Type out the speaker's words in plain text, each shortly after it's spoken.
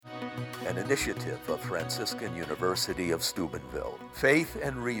an initiative of Franciscan University of Steubenville.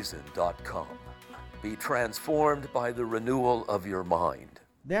 Faithandreason.com. Be transformed by the renewal of your mind.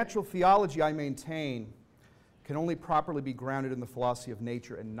 Natural theology, I maintain, can only properly be grounded in the philosophy of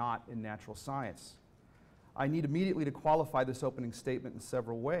nature and not in natural science. I need immediately to qualify this opening statement in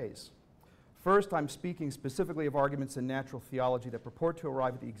several ways. First, I'm speaking specifically of arguments in natural theology that purport to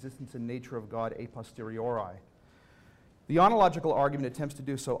arrive at the existence and nature of God a posteriori. The ontological argument attempts to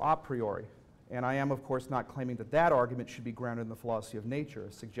do so a priori, and I am, of course, not claiming that that argument should be grounded in the philosophy of nature,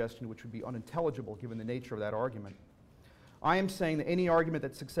 a suggestion which would be unintelligible given the nature of that argument. I am saying that any argument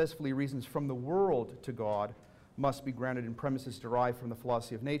that successfully reasons from the world to God must be grounded in premises derived from the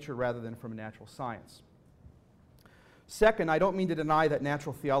philosophy of nature rather than from natural science. Second, I don't mean to deny that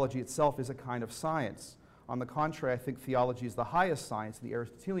natural theology itself is a kind of science. On the contrary, I think theology is the highest science in the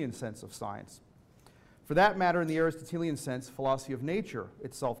Aristotelian sense of science. For that matter, in the Aristotelian sense, philosophy of nature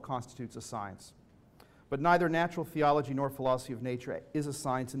itself constitutes a science. But neither natural theology nor philosophy of nature is a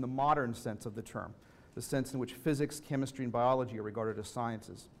science in the modern sense of the term, the sense in which physics, chemistry, and biology are regarded as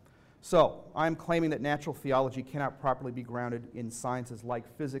sciences. So, I'm claiming that natural theology cannot properly be grounded in sciences like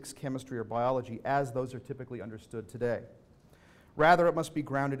physics, chemistry, or biology as those are typically understood today. Rather, it must be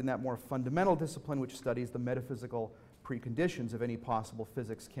grounded in that more fundamental discipline which studies the metaphysical preconditions of any possible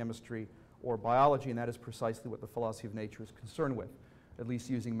physics, chemistry, or biology, and that is precisely what the philosophy of nature is concerned with, at least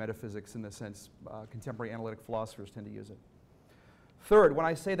using metaphysics in the sense contemporary analytic philosophers tend to use it. Third, when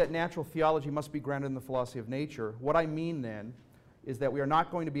I say that natural theology must be grounded in the philosophy of nature, what I mean then is that we are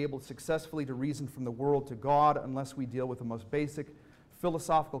not going to be able successfully to reason from the world to God unless we deal with the most basic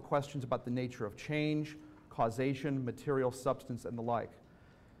philosophical questions about the nature of change, causation, material substance, and the like.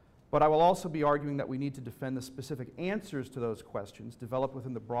 But I will also be arguing that we need to defend the specific answers to those questions developed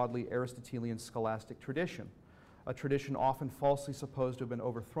within the broadly Aristotelian scholastic tradition, a tradition often falsely supposed to have been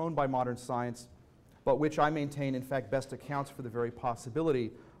overthrown by modern science, but which I maintain in fact best accounts for the very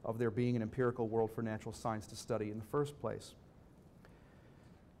possibility of there being an empirical world for natural science to study in the first place.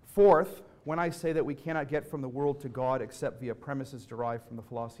 Fourth, when I say that we cannot get from the world to God except via premises derived from the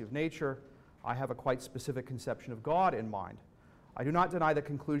philosophy of nature, I have a quite specific conception of God in mind. I do not deny that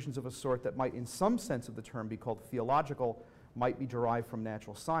conclusions of a sort that might in some sense of the term be called theological might be derived from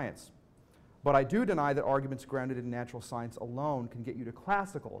natural science. But I do deny that arguments grounded in natural science alone can get you to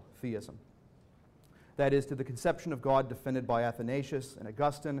classical theism. That is, to the conception of God defended by Athanasius and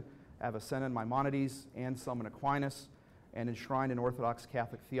Augustine, Avicenna and Maimonides, Anselm and Aquinas, and enshrined in Orthodox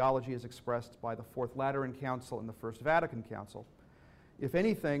Catholic theology as expressed by the Fourth Lateran Council and the First Vatican Council. If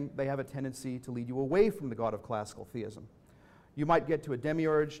anything, they have a tendency to lead you away from the God of classical theism. You might get to a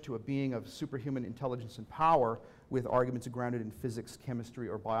demiurge, to a being of superhuman intelligence and power with arguments grounded in physics, chemistry,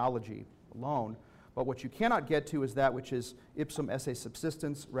 or biology alone, but what you cannot get to is that which is ipsum esse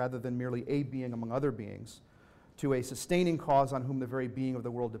subsistens, rather than merely a being among other beings, to a sustaining cause on whom the very being of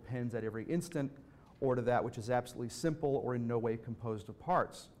the world depends at every instant, or to that which is absolutely simple or in no way composed of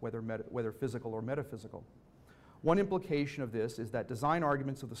parts, whether physical or metaphysical. One implication of this is that design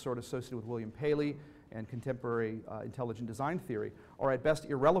arguments of the sort associated with William Paley and contemporary intelligent design theory are at best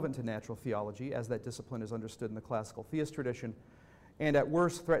irrelevant to natural theology, as that discipline is understood in the classical theist tradition, and at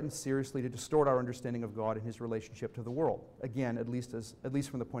worst threaten seriously to distort our understanding of God and his relationship to the world, again, at least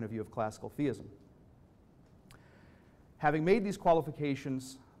from the point of view of classical theism. Having made these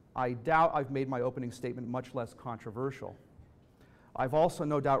qualifications, I doubt I've made my opening statement much less controversial. I've also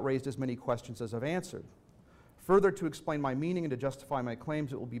no doubt raised as many questions as I've answered. Further, to explain my meaning and to justify my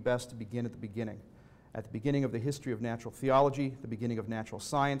claims, it will be best to begin at the beginning of the history of natural theology, the beginning of natural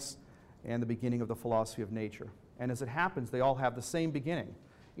science, and the beginning of the philosophy of nature. And as it happens, they all have the same beginning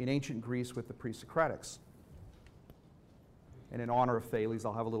in ancient Greece with the pre-Socratics. And in honor of Thales,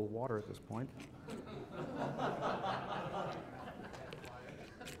 I'll have a little water at this point.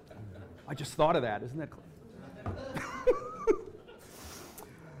 I just thought of that, isn't that cool?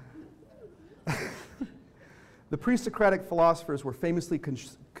 The pre-Socratic philosophers were famously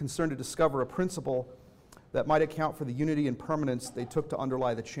concerned to discover a principle that might account for the unity and permanence they took to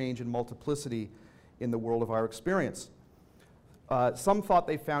underlie the change and multiplicity in the world of our experience. Some thought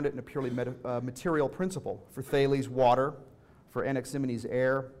they found it in a purely material principle. For Thales, water; for Anaximenes,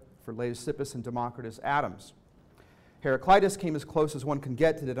 air; for Leucippus and Democritus, atoms. Heraclitus came as close as one can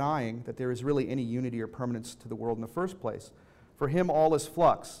get to denying that there is really any unity or permanence to the world in the first place. For him, all is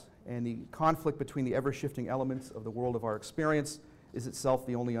flux, and the conflict between the ever-shifting elements of the world of our experience is itself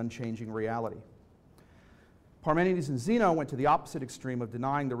the only unchanging reality. Parmenides and Zeno went to the opposite extreme of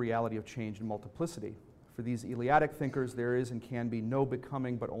denying the reality of change and multiplicity. For these Eleatic thinkers, there is and can be no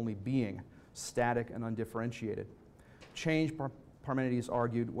becoming but only being, static and undifferentiated. Change Parmenides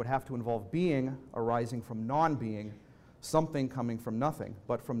argued, would have to involve being arising from non-being, something coming from nothing,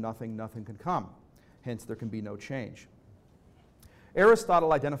 but from nothing, nothing can come. Hence, there can be no change.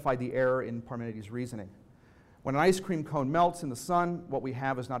 Aristotle identified the error in Parmenides' reasoning. When an ice cream cone melts in the sun, what we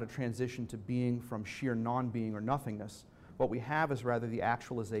have is not a transition to being from sheer non-being or nothingness. What we have is rather the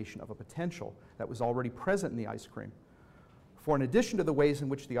actualization of a potential that was already present in the ice cream. For in addition to the ways in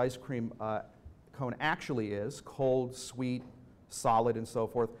which the ice cream cone actually is, cold, sweet, solid, and so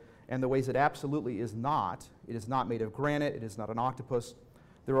forth, and the ways it absolutely is not made of granite, it is not an octopus,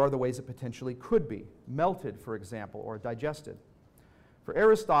 there are the ways it potentially could be, melted, for example, or digested. For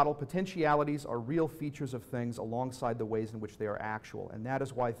Aristotle, potentialities are real features of things alongside the ways in which they are actual, and that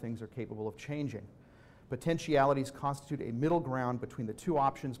is why things are capable of changing. Potentialities constitute a middle ground between the two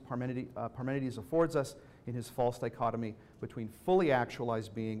options Parmenides affords us in his false dichotomy between fully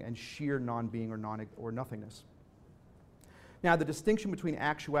actualized being and sheer non-being or nothingness. Now, the distinction between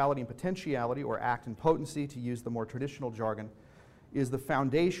actuality and potentiality, or act and potency, to use the more traditional jargon, is the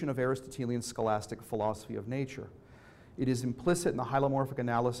foundation of Aristotelian scholastic philosophy of nature. It is implicit in the hylomorphic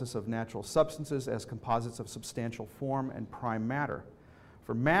analysis of natural substances as composites of substantial form and prime matter.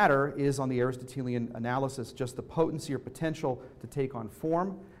 For matter is, on the Aristotelian analysis, just the potency or potential to take on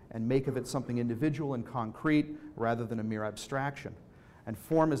form and make of it something individual and concrete rather than a mere abstraction. And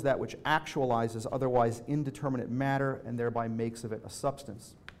form is that which actualizes otherwise indeterminate matter and thereby makes of it a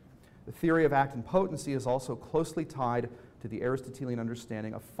substance. The theory of act and potency is also closely tied to the Aristotelian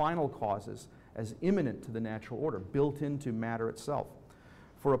understanding of final causes as immanent to the natural order, built into matter itself.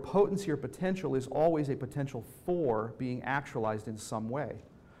 For a potency or potential is always a potential for being actualized in some way.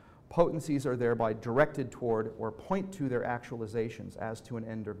 Potencies are thereby directed toward or point to their actualizations as to an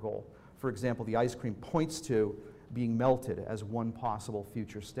end or goal. For example, the ice cream points to being melted as one possible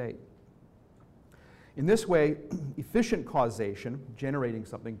future state. In this way, efficient causation, generating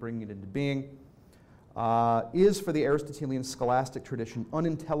something, bringing it into being, is for the Aristotelian scholastic tradition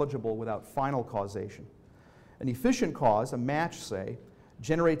unintelligible without final causation. An efficient cause, a match, say,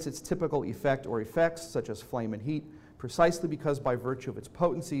 generates its typical effect or effects, such as flame and heat, precisely because by virtue of its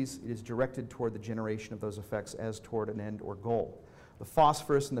potencies, it is directed toward the generation of those effects as toward an end or goal. The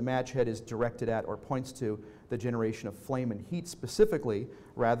phosphorus in the match head is directed at or points to the generation of flame and heat specifically,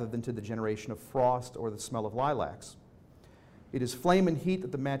 rather than to the generation of frost or the smell of lilacs. It is flame and heat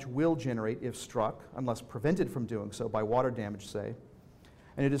that the match will generate if struck, unless prevented from doing so by water damage, say.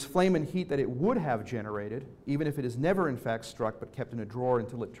 And it is flame and heat that it would have generated, even if it is never in fact struck but kept in a drawer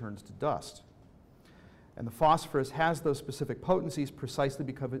until it turns to dust. And the phosphorus has those specific potencies precisely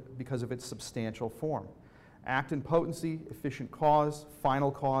because of its substantial form. Act and potency, efficient cause, final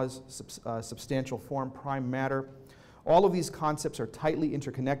cause, substantial form, prime matter. All of these concepts are tightly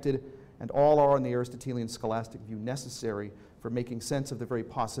interconnected, and all are, in the Aristotelian scholastic view, necessary for making sense of the very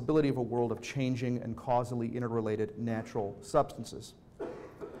possibility of a world of changing and causally interrelated natural substances.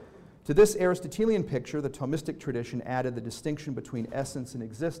 To this Aristotelian picture, the Thomistic tradition added the distinction between essence and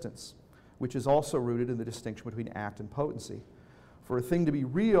existence, which is also rooted in the distinction between act and potency. For a thing to be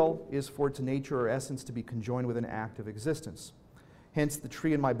real is for its nature or essence to be conjoined with an act of existence. Hence, the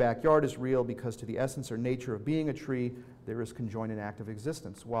tree in my backyard is real because to the essence or nature of being a tree, there is conjoined an act of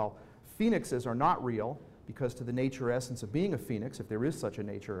existence, while phoenixes are not real because to the nature or essence of being a phoenix, if there is such a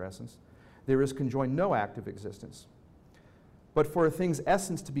nature or essence, there is conjoined no act of existence. But for a thing's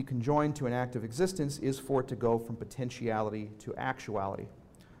essence to be conjoined to an act of existence is for it to go from potentiality to actuality.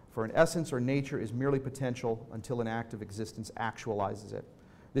 For an essence or nature is merely potential until an act of existence actualizes it.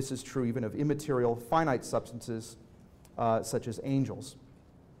 This is true even of immaterial, finite substances such as angels.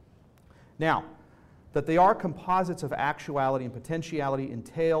 Now, that they are composites of actuality and potentiality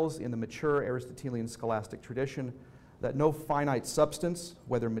entails, in the mature Aristotelian scholastic tradition, that no finite substance,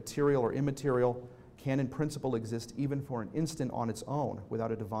 whether material or immaterial, can in principle exist even for an instant on its own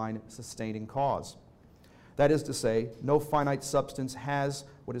without a divine sustaining cause. That is to say, no finite substance has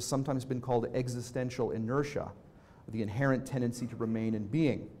what has sometimes been called existential inertia, the inherent tendency to remain in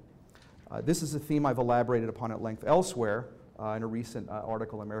being. This is a theme I've elaborated upon at length elsewhere in a recent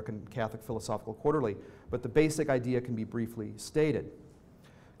article in American Catholic Philosophical Quarterly, but the basic idea can be briefly stated.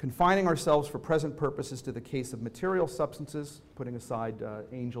 Confining ourselves for present purposes to the case of material substances, putting aside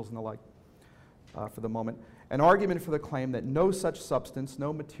angels and the like for the moment, an argument for the claim that no such substance,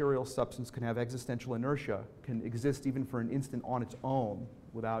 no material substance can have existential inertia, can exist even for an instant on its own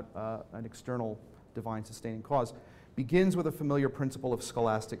without an external divine sustaining cause, begins with a familiar principle of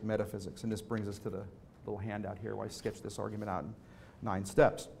scholastic metaphysics. And this brings us to the little handout here where I sketched this argument out in 9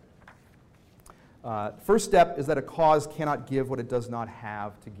 steps. First step is that a cause cannot give what it does not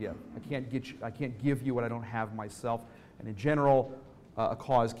have to give. I can't give you what I don't have myself, And in general, a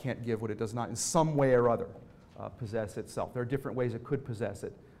cause can't give what it does not in some way or other possess itself. There are different ways it could possess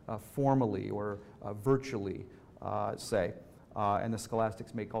it, formally or virtually, say. And the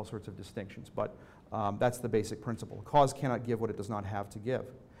scholastics make all sorts of distinctions. But that's the basic principle. A cause cannot give what it does not have to give.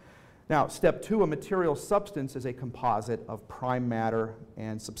 Now, step 2, a material substance is a composite of prime matter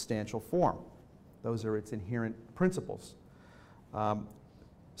and substantial form. Those are its inherent principles.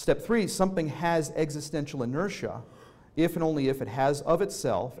 Step 3, something has existential inertia if and only if it has of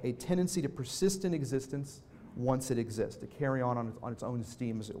itself a tendency to persist in existence once it exists, to carry on its own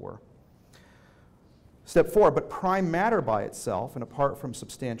steam, as it were. Step 4, but prime matter by itself and apart from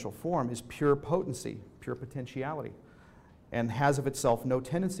substantial form is pure potency, pure potentiality, and has of itself no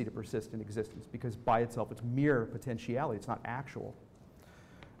tendency to persist in existence because by itself it's mere potentiality, it's not actual.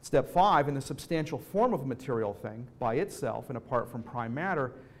 Step 5, in the substantial form of a material thing, by itself and apart from prime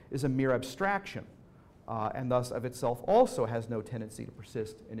matter, is a mere abstraction, and thus of itself also has no tendency to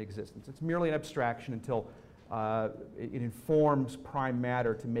persist in existence. It's merely an abstraction until it informs prime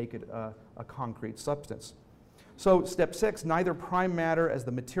matter to make it a concrete substance. So step 6, neither prime matter as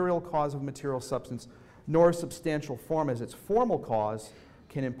the material cause of material substance nor substantial form as its formal cause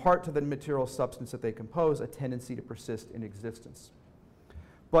can impart to the material substance that they compose a tendency to persist in existence.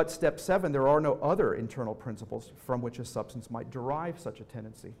 But step 7, there are no other internal principles from which a substance might derive such a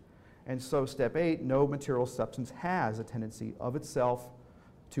tendency. And so step 8, no material substance has a tendency of itself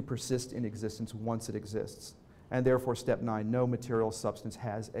to persist in existence once it exists. And therefore step 9, no material substance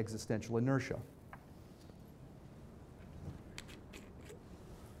has existential inertia.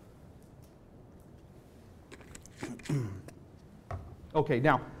 Okay,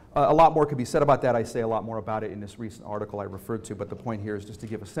 now, a lot more could be said about that. I say a lot more about it in this recent article I referred to, but the point here is just to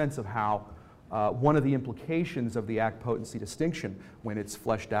give a sense of how one of the implications of the act-potency distinction, when it's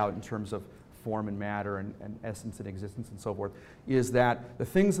fleshed out in terms of form and matter and essence and existence and so forth, is that the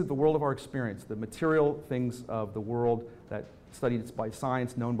things of the world of our experience, the material things of the world that studied by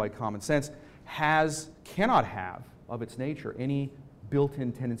science, known by common sense, cannot have, of its nature, any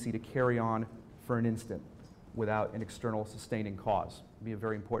built-in tendency to carry on for an instant without an external sustaining cause. It'll be a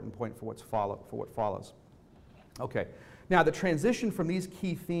very important point for what follows. Okay, now the transition from these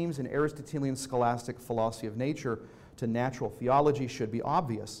key themes in Aristotelian scholastic philosophy of nature to natural theology should be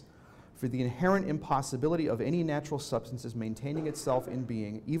obvious, for the inherent impossibility of any natural substance's maintaining itself in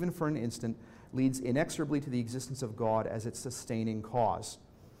being, even for an instant, leads inexorably to the existence of God as its sustaining cause.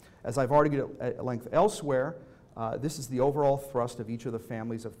 As I've argued at length elsewhere, this is the overall thrust of each of the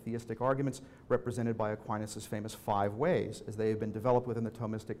families of theistic arguments represented by Aquinas' famous 5 ways, as they have been developed within the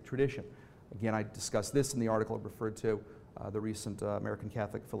Thomistic tradition. Again, I discussed this in the article I referred to, the recent American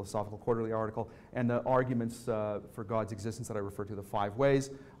Catholic Philosophical Quarterly article, and the arguments for God's existence that I refer to, the 5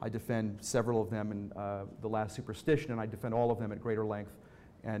 ways. I defend several of them in The Last Superstition, and I defend all of them at greater length,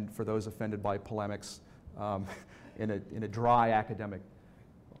 and for those offended by polemics, in a dry academic,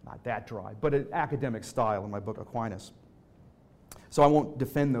 not that dry, but an academic style in my book Aquinas. So I won't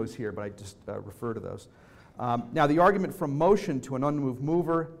defend those here, but I just refer to those. Now, the argument from motion to an unmoved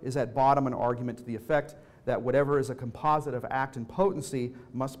mover is at bottom an argument to the effect that whatever is a composite of act and potency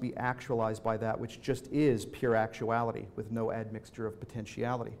must be actualized by that which just is pure actuality with no admixture of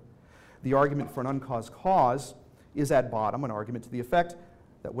potentiality. The argument for an uncaused cause is at bottom an argument to the effect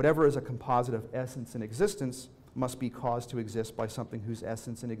that whatever is a composite of essence and existence must be caused to exist by something whose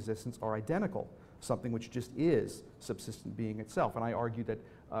essence and existence are identical, something which just is subsistent being itself. And I argue that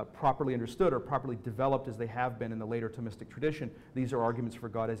properly understood or properly developed as they have been in the later Thomistic tradition, these are arguments for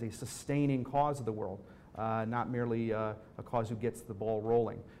God as a sustaining cause of the world, not merely a cause who gets the ball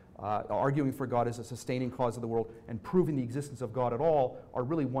rolling. Arguing for God as a sustaining cause of the world and proving the existence of God at all are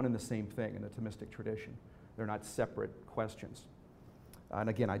really one and the same thing in the Thomistic tradition. They're not separate questions. And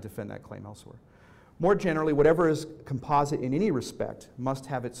again, I defend that claim elsewhere. More generally, whatever is composite in any respect must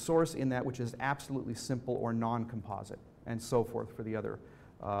have its source in that which is absolutely simple or non-composite, and so forth for the other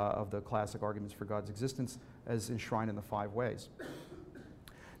of the classic arguments for God's existence as enshrined in the 5 ways.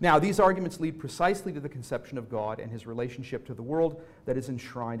 Now, these arguments lead precisely to the conception of God and his relationship to the world that is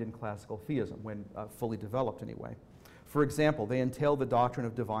enshrined in classical theism, when fully developed anyway. For example, they entail the doctrine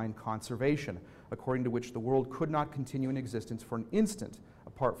of divine conservation, according to which the world could not continue in existence for an instant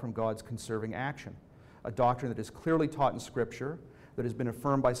apart from God's conserving action. A doctrine that is clearly taught in Scripture, that has been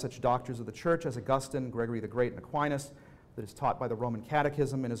affirmed by such doctors of the Church as Augustine, Gregory the Great, and Aquinas, that is taught by the Roman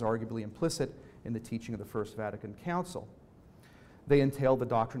Catechism and is arguably implicit in the teaching of the First Vatican Council. They entail the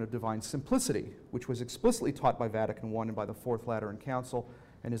doctrine of divine simplicity, which was explicitly taught by Vatican I and by the Fourth Lateran Council,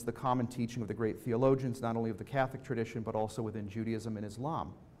 and is the common teaching of the great theologians, not only of the Catholic tradition, but also within Judaism and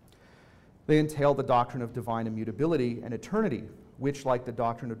Islam. They entail the doctrine of divine immutability and eternity, which, like the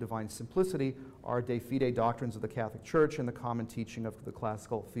doctrine of divine simplicity, are de fide doctrines of the Catholic Church and the common teaching of the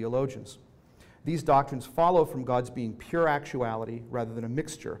classical theologians. These doctrines follow from God's being pure actuality rather than a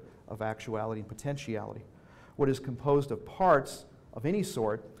mixture of actuality and potentiality. What is composed of parts of any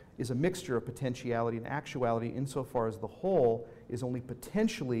sort is a mixture of potentiality and actuality insofar as the whole is only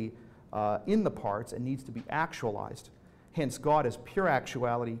potentially in the parts and needs to be actualized. Hence, God as pure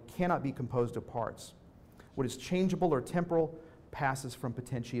actuality cannot be composed of parts. What is changeable or temporal passes from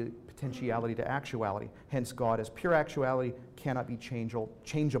potentiality to actuality. Hence, God as pure actuality cannot be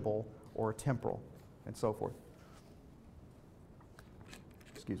changeable or temporal, and so forth.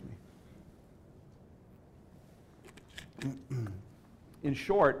 Excuse me. In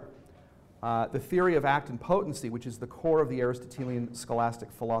short, the theory of act and potency, which is the core of the Aristotelian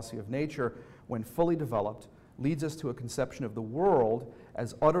scholastic philosophy of nature, when fully developed, leads us to a conception of the world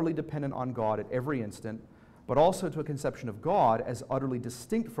as utterly dependent on God at every instant, but also to a conception of God as utterly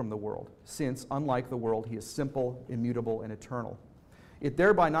distinct from the world, since, unlike the world, he is simple, immutable, and eternal. It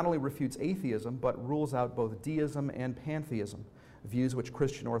thereby not only refutes atheism, but rules out both deism and pantheism, views which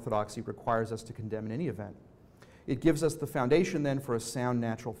Christian orthodoxy requires us to condemn in any event. It gives us the foundation, then, for a sound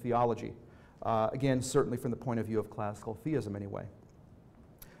natural theology. Again, certainly from the point of view of classical theism, anyway.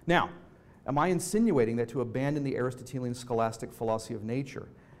 Now, am I insinuating that to abandon the Aristotelian scholastic philosophy of nature,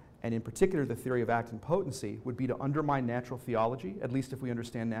 and in particular the theory of act and potency, would be to undermine natural theology, at least if we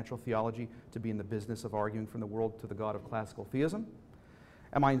understand natural theology to be in the business of arguing from the world to the God of classical theism?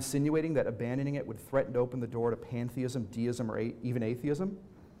 Am I insinuating that abandoning it would threaten to open the door to pantheism, deism, or even atheism?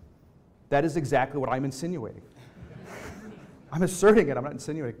 That is exactly what I'm insinuating. I'm asserting it, I'm not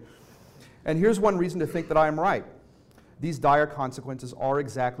insinuating. And here's one reason to think that I am right. These dire consequences are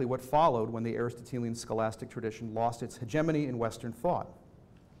exactly what followed when the Aristotelian scholastic tradition lost its hegemony in Western thought.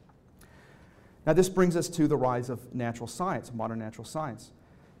 Now, this brings us to the rise of natural science, modern natural science.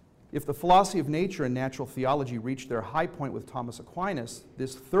 If the philosophy of nature and natural theology reached their high point with Thomas Aquinas,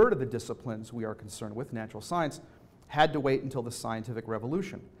 this third of the disciplines we are concerned with, natural science, had to wait until the scientific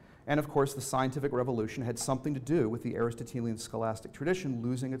revolution. And of course, the scientific revolution had something to do with the Aristotelian scholastic tradition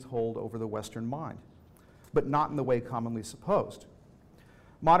losing its hold over the Western mind, but not in the way commonly supposed.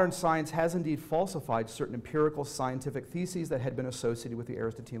 Modern science has indeed falsified certain empirical scientific theses that had been associated with the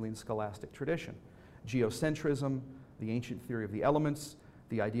Aristotelian scholastic tradition. Geocentrism, the ancient theory of the elements,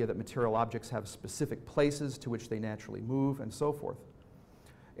 the idea that material objects have specific places to which they naturally move, and so forth.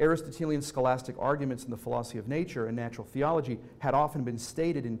 Aristotelian scholastic arguments in the philosophy of nature and natural theology had often been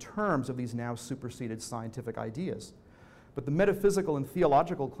stated in terms of these now superseded scientific ideas. But the metaphysical and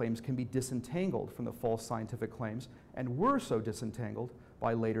theological claims can be disentangled from the false scientific claims, and were so disentangled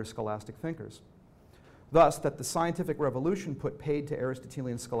by later scholastic thinkers. Thus, that the scientific revolution put paid to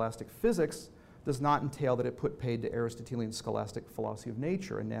Aristotelian scholastic physics does not entail that it put paid to Aristotelian scholastic philosophy of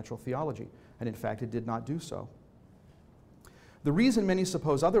nature and natural theology, and in fact it did not do so. The reason many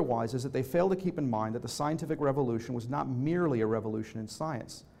suppose otherwise is that they fail to keep in mind that the scientific revolution was not merely a revolution in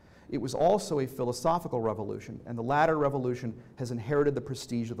science. It was also a philosophical revolution, and the latter revolution has inherited the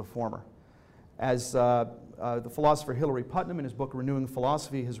prestige of the former. As the philosopher Hilary Putnam in his book Renewing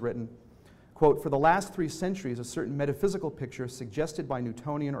Philosophy has written, quote, "For the last 3 centuries, a certain metaphysical picture suggested by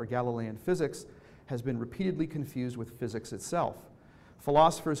Newtonian or Galilean physics has been repeatedly confused with physics itself.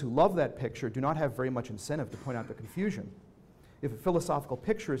 Philosophers who love that picture do not have very much incentive to point out the confusion. If a philosophical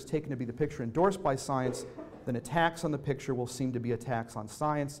picture is taken to be the picture endorsed by science, then attacks on the picture will seem to be attacks on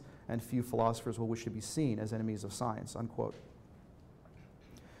science, and few philosophers will wish to be seen as enemies of science," unquote.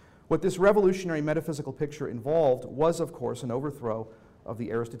 What this revolutionary metaphysical picture involved was, of course, an overthrow of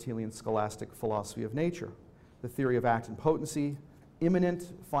the Aristotelian scholastic philosophy of nature, the theory of act and potency,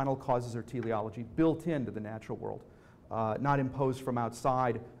 immanent final causes or teleology built into the natural world, not imposed from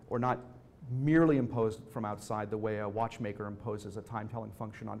outside, or not merely imposed from outside the way a watchmaker imposes a time-telling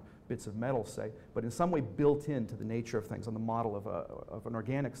function on bits of metal, say, but in some way built into the nature of things, on the model of an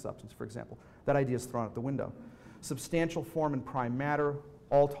organic substance, for example. That idea is thrown out the window. Substantial form and prime matter,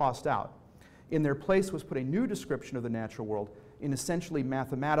 all tossed out. In their place was put a new description of the natural world in essentially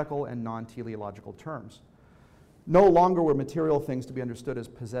mathematical and non-teleological terms. No longer were material things to be understood as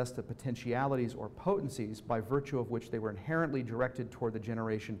possessed of potentialities or potencies by virtue of which they were inherently directed toward the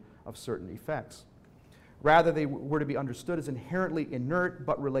generation of certain effects. Rather, they were to be understood as inherently inert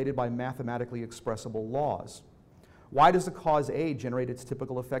but related by mathematically expressible laws. Why does the cause A generate its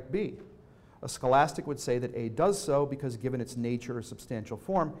typical effect B? A scholastic would say that A does so because, given its nature or substantial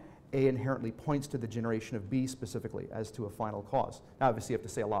form, A inherently points to the generation of B specifically as to a final cause. Now, obviously, you have to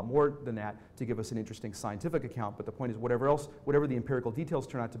say a lot more than that to give us an interesting scientific account, but the point is whatever the empirical details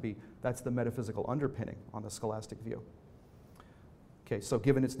turn out to be, that's the metaphysical underpinning on the scholastic view. Okay, so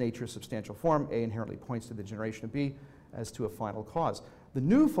given its nature as substantial form, A inherently points to the generation of B as to a final cause. The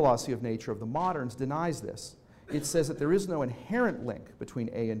new philosophy of nature of the moderns denies this. It says that there is no inherent link between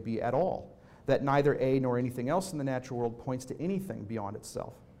A and B at all, that neither A nor anything else in the natural world points to anything beyond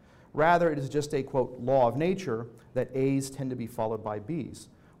itself. Rather, it is just a, quote, law of nature that A's tend to be followed by B's,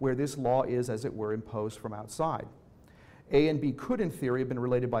 where this law is, as it were, imposed from outside. A and B could, in theory, have been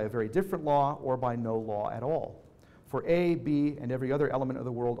related by a very different law or by no law at all. For A, B, and every other element of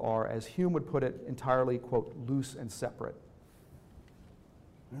the world are, as Hume would put it, entirely, quote, loose and separate.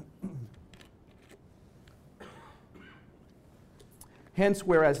 Hence,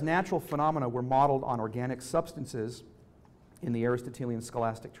 whereas natural phenomena were modeled on organic substances in the Aristotelian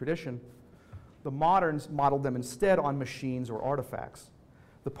scholastic tradition, the moderns modeled them instead on machines or artifacts.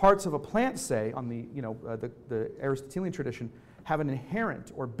 The parts of a plant, say, on the Aristotelian tradition, have an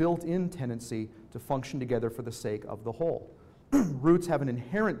inherent or built-in tendency to function together for the sake of the whole. Roots have an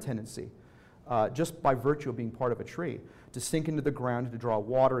inherent tendency, just by virtue of being part of a tree, to sink into the ground and to draw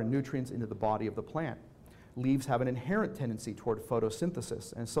water and nutrients into the body of the plant. Leaves have an inherent tendency toward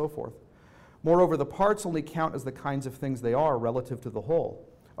photosynthesis, and so forth. Moreover, the parts only count as the kinds of things they are relative to the whole.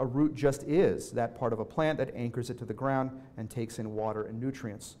 A root just is that part of a plant that anchors it to the ground and takes in water and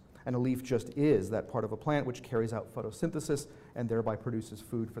nutrients. And a leaf just is that part of a plant which carries out photosynthesis and thereby produces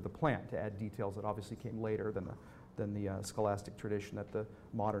food for the plant, to add details that obviously came later than the scholastic tradition that the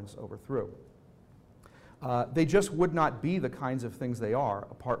moderns overthrew. They just would not be the kinds of things they are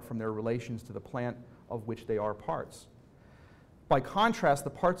apart from their relations to the plant of which they are parts. By contrast, the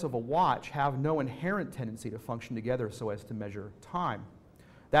parts of a watch have no inherent tendency to function together so as to measure time.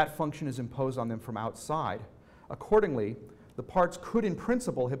 That function is imposed on them from outside. Accordingly, the parts could in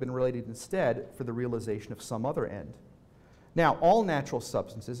principle have been related instead for the realization of some other end. Now, all natural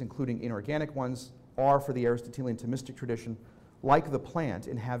substances, including inorganic ones, are, for the Aristotelian Thomistic tradition, like the plant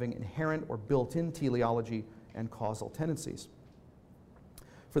in having inherent or built-in teleology and causal tendencies.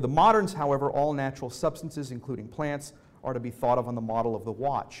 For the moderns, however, all natural substances, including plants, are to be thought of on the model of the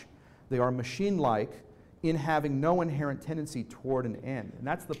watch. They are machine-like in having no inherent tendency toward an end. And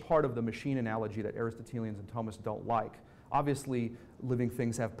that's the part of the machine analogy that Aristotelians and Thomists don't like. Obviously, living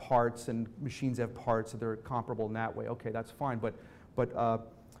things have parts and machines have parts, so they're comparable in that way. Okay, that's fine, but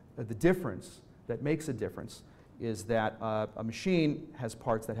the difference that makes a difference is that a machine has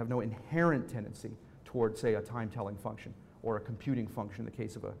parts that have no inherent tendency toward, say, a time-telling function or a computing function in the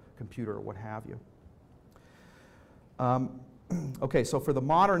case of a computer or what have you. Okay, so for the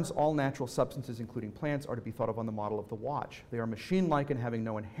moderns, all natural substances, including plants, are to be thought of on the model of the watch. They are machine-like in having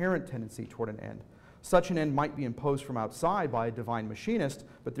no inherent tendency toward an end. Such an end might be imposed from outside by a divine machinist,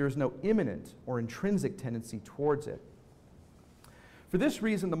 but there is no immanent or intrinsic tendency towards it. For this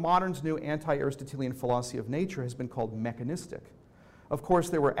reason, the moderns' new anti-Aristotelian philosophy of nature has been called mechanistic. Of course,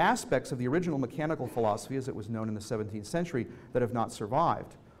 there were aspects of the original mechanical philosophy, as it was known in the 17th century, that have not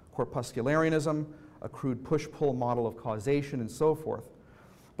survived. Corpuscularianism, a crude push-pull model of causation, and so forth.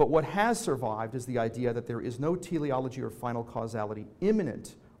 But what has survived is the idea that there is no teleology or final causality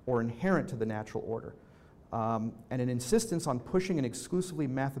immanent or inherent to the natural order, and an insistence on pushing an exclusively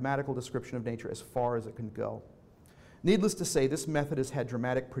mathematical description of nature as far as it can go. Needless to say, this method has had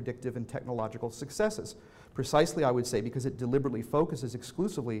dramatic predictive and technological successes, precisely, I would say, because it deliberately focuses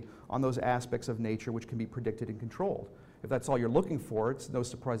exclusively on those aspects of nature which can be predicted and controlled. If that's all you're looking for, it's no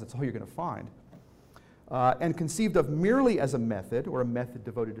surprise that's all you're going to find. And conceived of merely as a method, or a method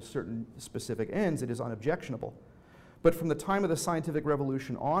devoted to certain specific ends, it is unobjectionable. But from the time of the scientific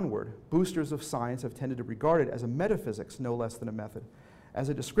revolution onward, boosters of science have tended to regard it as a metaphysics no less than a method, as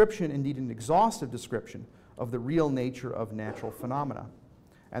a description, indeed an exhaustive description, of the real nature of natural phenomena.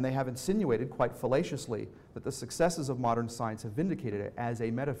 And they have insinuated, quite fallaciously, that the successes of modern science have vindicated it as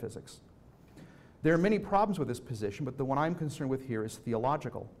a metaphysics. There are many problems with this position, but the one I'm concerned with here is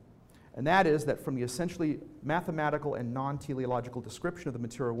theological. And that is that from the essentially mathematical and non-teleological description of the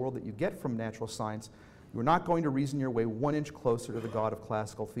material world that you get from natural science, you're not going to reason your way 1 inch closer to the God of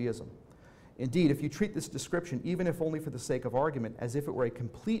classical theism. Indeed, if you treat this description, even if only for the sake of argument, as if it were a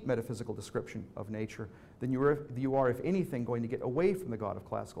complete metaphysical description of nature, then you are, if anything, going to get away from the God of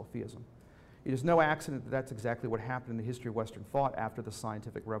classical theism. It is no accident that that's exactly what happened in the history of Western thought after the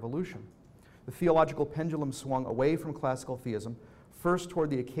scientific revolution. The theological pendulum swung away from classical theism, first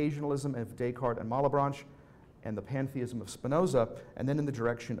toward the occasionalism of Descartes and Malebranche and the pantheism of Spinoza, and then in the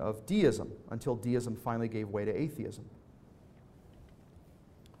direction of deism, until deism finally gave way to atheism.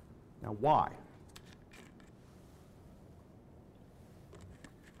 Now, why?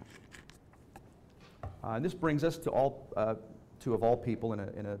 And this brings us to of all people in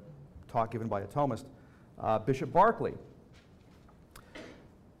a talk given by a Thomist, Bishop Berkeley.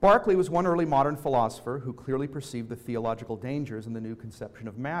 Berkeley was one early modern philosopher who clearly perceived the theological dangers in the new conception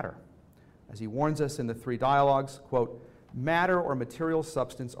of matter. As he warns us in the Three Dialogues, quote, "Matter or material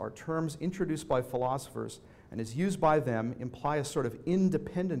substance are terms introduced by philosophers and as used by them imply a sort of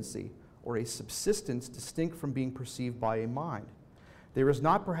independency or a subsistence distinct from being perceived by a mind. There is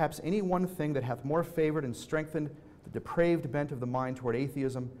not perhaps any one thing that hath more favored and strengthened the depraved bent of the mind toward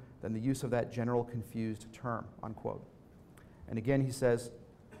atheism than the use of that general confused term," unquote. And again he says,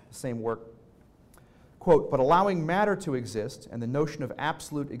 the same work, quote, "But allowing matter to exist and the notion of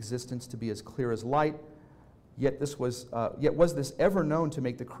absolute existence to be as clear as light, yet was this ever known to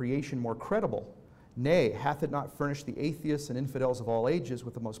make the creation more credible? Nay, hath it not furnished the atheists and infidels of all ages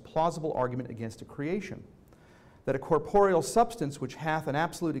with the most plausible argument against a creation? That a corporeal substance which hath an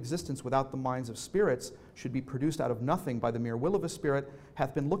absolute existence without the minds of spirits should be produced out of nothing by the mere will of a spirit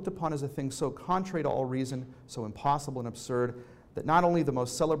hath been looked upon as a thing so contrary to all reason, so impossible and absurd, that not only the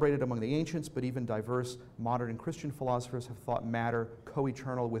most celebrated among the ancients, but even diverse modern and Christian philosophers have thought matter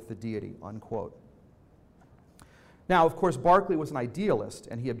co-eternal with the deity," unquote. Now, of course, Berkeley was an idealist,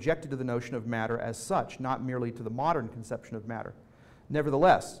 and he objected to the notion of matter as such, not merely to the modern conception of matter.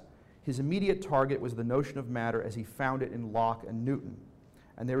 Nevertheless, his immediate target was the notion of matter as he found it in Locke and Newton.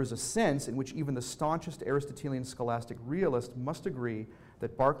 And there is a sense in which even the staunchest Aristotelian scholastic realist must agree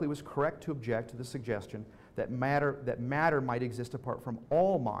that Berkeley was correct to object to the suggestion that matter might exist apart from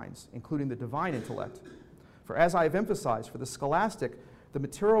all minds, including the divine intellect. For as I have emphasized, for the scholastic, the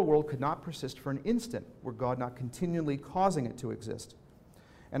material world could not persist for an instant were God not continually causing it to exist.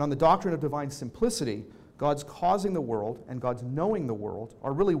 And on the doctrine of divine simplicity, God's causing the world and God's knowing the world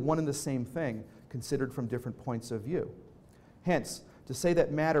are really one and the same thing, considered from different points of view. Hence, to say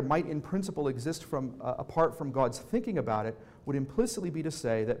that matter might in principle exist apart from God's thinking about it would implicitly be to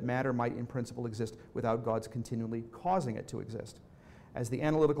say that matter might in principle exist without God's continually causing it to exist. As the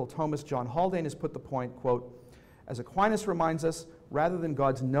analytical Thomist John Haldane has put the point, quote, "As Aquinas reminds us, rather than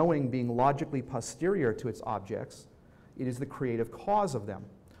God's knowing being logically posterior to its objects, it is the creative cause of them.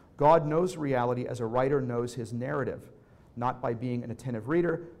 God knows reality as a writer knows his narrative, not by being an attentive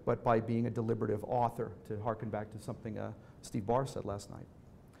reader, but by being a deliberative author," to harken back to something Steve Barr said last night.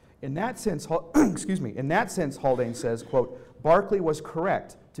 In that sense, Haldane says, quote, "Berkeley was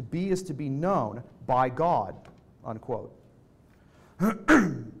correct. To be is to be known by God," unquote.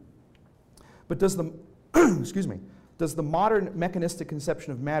 But does the modern mechanistic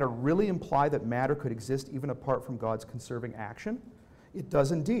conception of matter really imply that matter could exist even apart from God's conserving action? It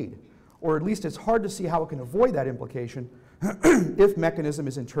does indeed. Or at least it's hard to see how it can avoid that implication if mechanism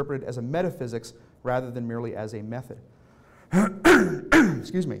is interpreted as a metaphysics rather than merely as a method.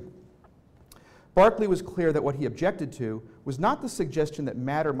 Excuse me. Berkeley was clear that what he objected to was not the suggestion that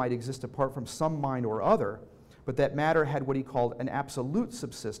matter might exist apart from some mind or other, but that matter had what he called an absolute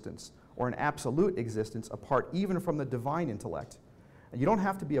subsistence, or an absolute existence apart even from the divine intellect. And you don't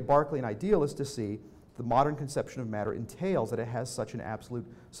have to be a Berkeleyan idealist to see the modern conception of matter entails that it has such an absolute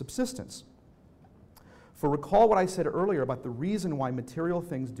subsistence. For recall what I said earlier about the reason why material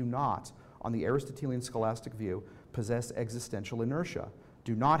things do not, on the Aristotelian scholastic view, possess existential inertia,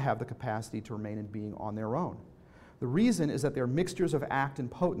 do not have the capacity to remain in being on their own. The reason is that they're mixtures of act and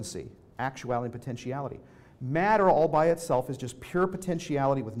potency, actuality and potentiality. Matter all by itself is just pure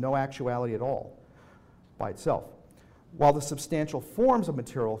potentiality with no actuality at all by itself, while the substantial forms of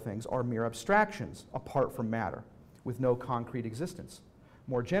material things are mere abstractions apart from matter, with no concrete existence.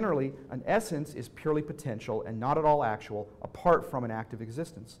 More generally, an essence is purely potential and not at all actual apart from an active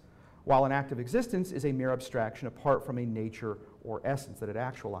existence, while an active existence is a mere abstraction apart from a nature or essence that it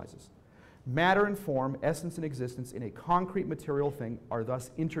actualizes. Matter and form, essence and existence in a concrete material thing are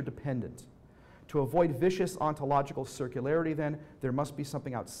thus interdependent. To avoid vicious ontological circularity, then, there must be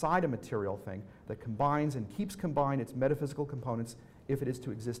something outside a material thing that combines and keeps combined its metaphysical components if it is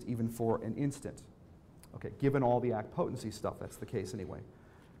to exist even for an instant. Okay, given all the act potency stuff, that's the case anyway.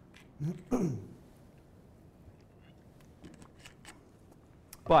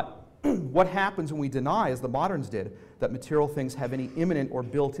 But what happens when we deny, as the moderns did, that material things have any imminent or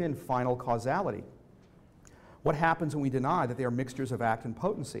built-in final causality? What happens when we deny that they are mixtures of act and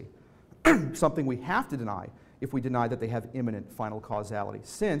potency? Something we have to deny if we deny that they have imminent final causality,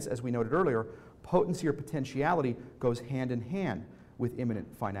 since, as we noted earlier, potency or potentiality goes hand in hand with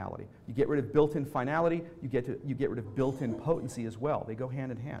imminent finality. You get rid of built-in finality, you get rid of built-in potency as well. They go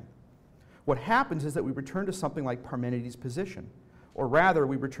hand in hand. What happens is that we return to something like Parmenides' position, or rather,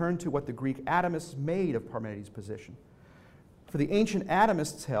 we return to what the Greek atomists made of Parmenides' position. For the ancient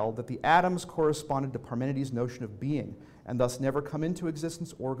atomists held that the atoms corresponded to Parmenides' notion of being, and thus never come into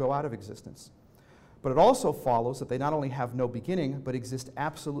existence or go out of existence. But it also follows that they not only have no beginning, but exist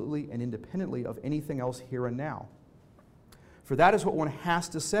absolutely and independently of anything else here and now. For that is what one has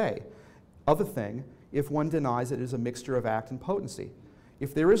to say of a thing if one denies it is a mixture of act and potency.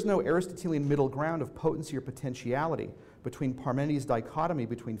 If there is no Aristotelian middle ground of potency or potentiality between Parmenides' dichotomy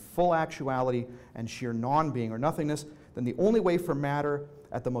between full actuality and sheer non-being or nothingness, then the only way for matter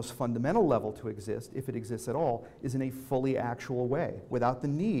at the most fundamental level to exist, if it exists at all, is in a fully actual way, without the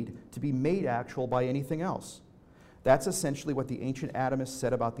need to be made actual by anything else. That's essentially what the ancient atomists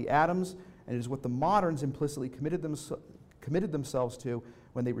said about the atoms, and it is what the moderns implicitly committed themselves to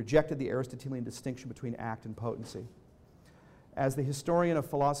when they rejected the Aristotelian distinction between act and potency. As the historian of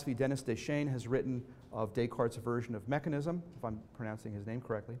philosophy Denis Deschênes has written of Descartes' version of mechanism, if I'm pronouncing his name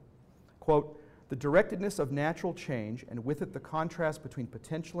correctly, quote, "The directedness of natural change, and with it the contrast between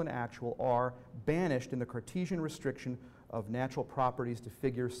potential and actual, are banished in the Cartesian restriction of natural properties to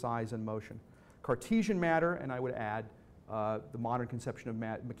figure, size, and motion." Cartesian matter, and I would add the modern conception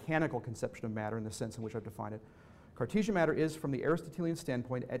of mechanical conception of matter in the sense in which I've defined it. Cartesian matter is, from the Aristotelian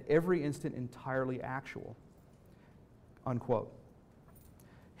standpoint, at every instant entirely actual, unquote.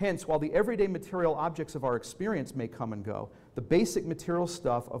 Hence, while the everyday material objects of our experience may come and go, the basic material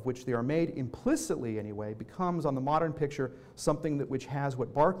stuff of which they are made, implicitly anyway, becomes, on the modern picture, something which has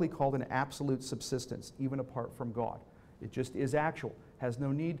what Berkeley called an absolute subsistence, even apart from God. It just is actual, has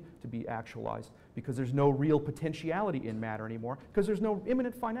no need to be actualized, because there's no real potentiality in matter anymore, because there's no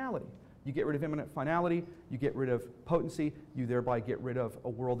immanent finality. You get rid of immanent finality, you get rid of potency, you thereby get rid of a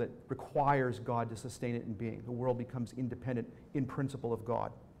world that requires God to sustain it in being. The world becomes independent in principle of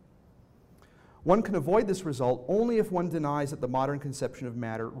God. One can avoid this result only if one denies that the modern conception of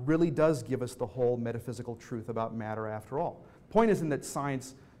matter really does give us the whole metaphysical truth about matter after all. The point isn't that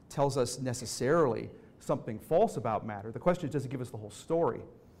science tells us necessarily something false about matter. The question is, does it give us the whole story?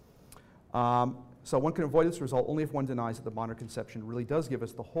 So one can avoid this result only if one denies that the modern conception really does give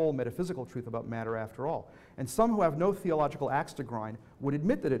us the whole metaphysical truth about matter after all. And some who have no theological axe to grind would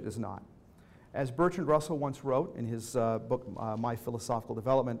admit that it does not. As Bertrand Russell once wrote in his book, My Philosophical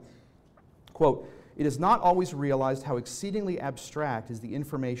Development, quote, "It is not always realized how exceedingly abstract is the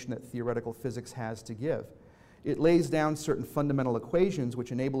information that theoretical physics has to give. It lays down certain fundamental equations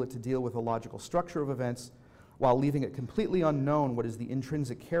which enable it to deal with the logical structure of events, while leaving it completely unknown what is the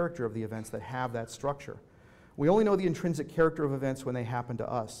intrinsic character of the events that have that structure. We only know the intrinsic character of events when they happen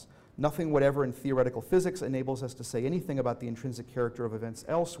to us. Nothing whatever in theoretical physics enables us to say anything about the intrinsic character of events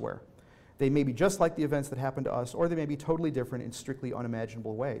elsewhere. They may be just like the events that happen to us, or they may be totally different in strictly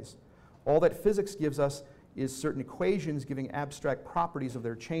unimaginable ways. All that physics gives us is certain equations giving abstract properties of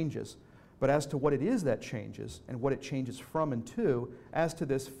their changes. But as to what it is that changes, and what it changes from and to, as to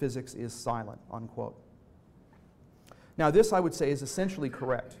this, physics is silent," unquote. Now this, I would say, is essentially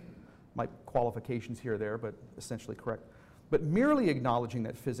correct. My qualifications here or there, but essentially correct. But merely acknowledging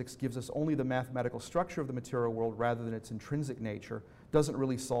that physics gives us only the mathematical structure of the material world rather than its intrinsic nature doesn't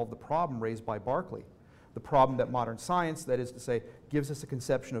really solve the problem raised by Berkeley. The problem that modern science, that is to say, gives us a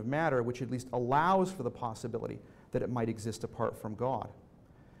conception of matter which at least allows for the possibility that it might exist apart from God.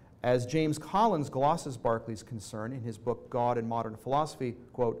 As James Collins glosses Berkeley's concern in his book God and Modern Philosophy,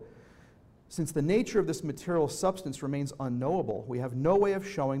 quote, "Since the nature of this material substance remains unknowable, we have no way of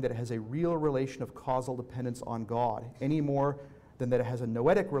showing that it has a real relation of causal dependence on God, any more than that it has a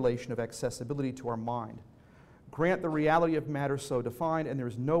noetic relation of accessibility to our mind. Grant the reality of matter so defined, and there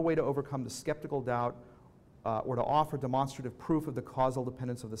is no way to overcome the skeptical doubt or to offer demonstrative proof of the causal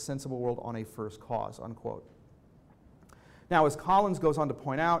dependence of the sensible world on a first cause," unquote. Now, as Collins goes on to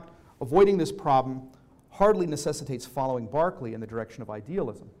point out, avoiding this problem hardly necessitates following Berkeley in the direction of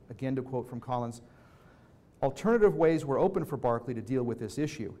idealism. Again, to quote from Collins, "Alternative ways were open for Berkeley to deal with this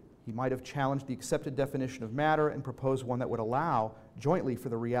issue. He might have challenged the accepted definition of matter and proposed one that would allow jointly for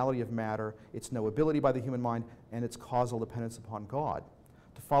the reality of matter, its knowability by the human mind, and its causal dependence upon God.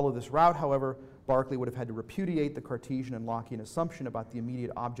 To follow this route, however, Berkeley would have had to repudiate the Cartesian and Lockean assumption about the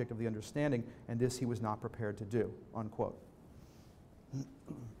immediate object of the understanding, and this he was not prepared to do," unquote.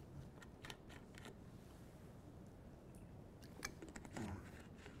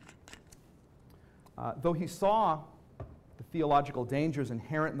 Though he saw the theological dangers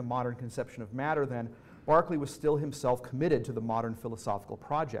inherent in the modern conception of matter then, Berkeley was still himself committed to the modern philosophical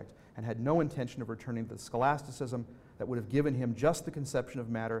project and had no intention of returning to the scholasticism that would have given him just the conception of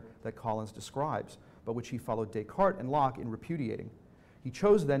matter that Collins describes, but which he followed Descartes and Locke in repudiating. He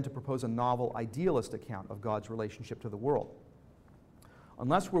chose then to propose a novel idealist account of God's relationship to the world.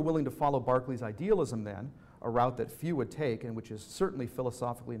 Unless we're willing to follow Berkeley's idealism then, a route that few would take and which is certainly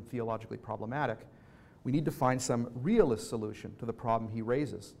philosophically and theologically problematic, we need to find some realist solution to the problem he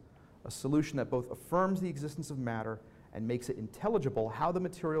raises, a solution that both affirms the existence of matter and makes it intelligible how the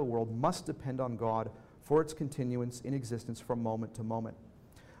material world must depend on God for its continuance in existence from moment to moment.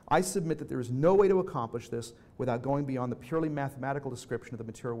 I submit that there is no way to accomplish this without going beyond the purely mathematical description of the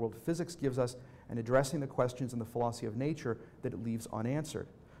material world physics gives us and addressing the questions in the philosophy of nature that it leaves unanswered.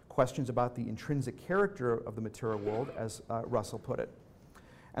 Questions about the intrinsic character of the material world, as Russell put it.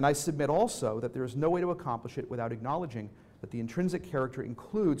 And I submit also that there is no way to accomplish it without acknowledging that the intrinsic character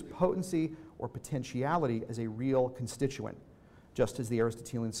includes potency or potentiality as a real constituent, just as the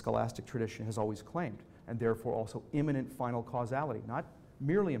Aristotelian scholastic tradition has always claimed, and therefore also immanent final causality, not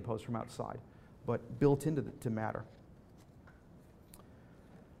merely imposed from outside, but built into matter.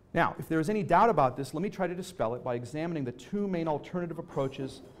 Now, if there is any doubt about this, let me try to dispel it by examining the two main alternative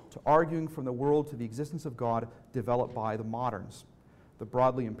approaches to arguing from the world to the existence of God developed by the moderns. The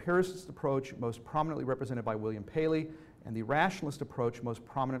broadly empiricist approach, most prominently represented by William Paley, and the rationalist approach, most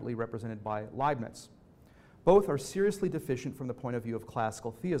prominently represented by Leibniz. Both are seriously deficient from the point of view of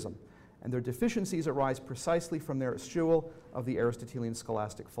classical theism, and their deficiencies arise precisely from their eschewal of the Aristotelian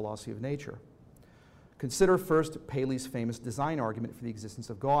scholastic philosophy of nature. Consider first Paley's famous design argument for the existence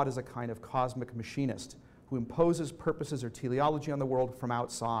of God as a kind of cosmic machinist who imposes purposes or teleology on the world from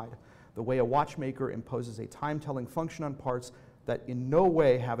outside, the way a watchmaker imposes a time-telling function on parts that in no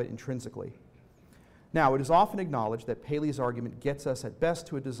way have it intrinsically. Now, it is often acknowledged that Paley's argument gets us at best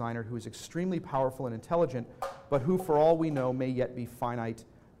to a designer who is extremely powerful and intelligent, but who, for all we know, may yet be finite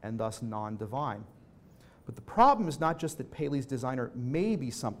and thus non-divine. But the problem is not just that Paley's designer may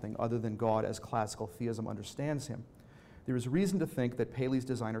be something other than God as classical theism understands him. There is reason to think that Paley's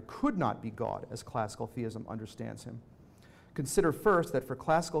designer could not be God as classical theism understands him. Consider first that for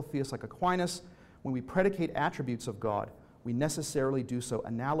classical theists like Aquinas, when we predicate attributes of God, we necessarily do so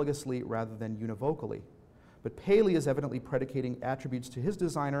analogously rather than univocally. But Paley is evidently predicating attributes to his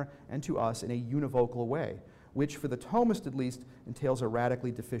designer and to us in a univocal way, which, for the Thomist at least, entails a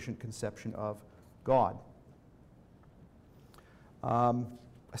radically deficient conception of God.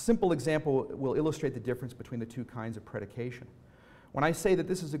 A simple example will illustrate the difference between the two kinds of predication. When I say that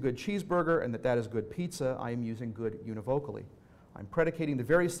this is a good cheeseburger and that that is good pizza, I am using good univocally. I'm predicating the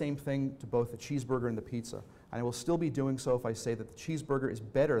very same thing to both the cheeseburger and the pizza, and I will still be doing so if I say that the cheeseburger is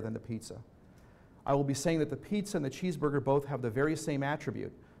better than the pizza. I will be saying that the pizza and the cheeseburger both have the very same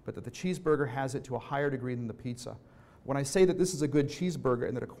attribute, but that the cheeseburger has it to a higher degree than the pizza. When I say that this is a good cheeseburger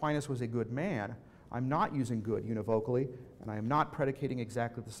and that Aquinas was a good man, I'm not using good univocally, and I am not predicating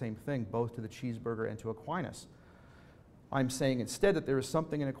exactly the same thing both to the cheeseburger and to Aquinas. I'm saying instead that there is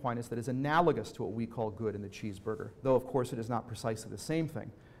something in Aquinas that is analogous to what we call good in the cheeseburger, though of course it is not precisely the same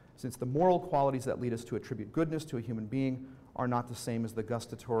thing, since the moral qualities that lead us to attribute goodness to a human being are not the same as the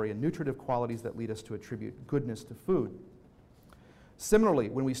gustatory and nutritive qualities that lead us to attribute goodness to food. Similarly,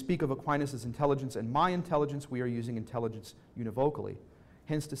 when we speak of Aquinas' intelligence and my intelligence, we are using intelligence univocally.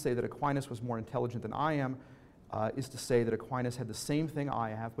 Hence, to say that Aquinas was more intelligent than I am is to say that Aquinas had the same thing I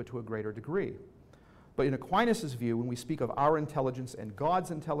have, but to a greater degree. But in Aquinas' view, when we speak of our intelligence and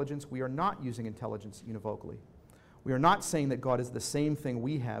God's intelligence, we are not using intelligence univocally. We are not saying that God is the same thing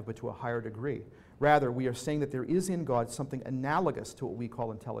we have, but to a higher degree. Rather, we are saying that there is in God something analogous to what we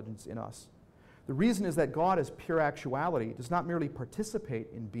call intelligence in us. The reason is that God, as pure actuality, does not merely participate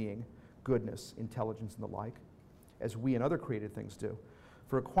in being, goodness, intelligence, and the like, as we and other created things do.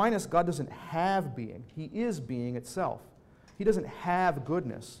 For Aquinas, God doesn't have being. He is being itself. He doesn't have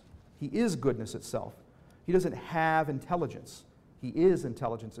goodness. He is goodness itself. He doesn't have intelligence. He is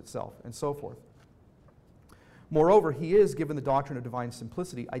intelligence itself, and so forth. Moreover, he is, given the doctrine of divine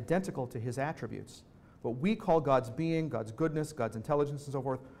simplicity, identical to his attributes. What we call God's being, God's goodness, God's intelligence, and so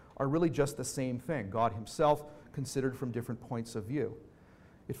forth, are really just the same thing, God himself considered from different points of view.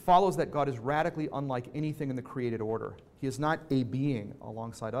 It follows that God is radically unlike anything in the created order. He is not a being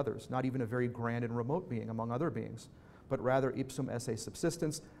alongside others, not even a very grand and remote being among other beings, but rather ipsum esse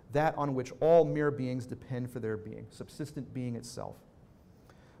subsistens, that on which all mere beings depend for their being, subsistent being itself.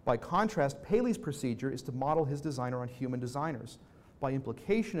 By contrast, Paley's procedure is to model his designer on human designers. By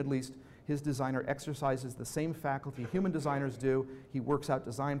implication, at least, his designer exercises the same faculty human designers do. He works out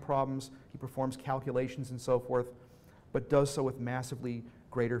design problems, he performs calculations and so forth, but does so with massively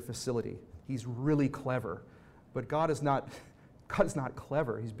greater facility. He's really clever, but God is not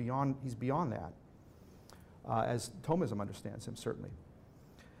clever. He's beyond that, as Thomism understands him, certainly.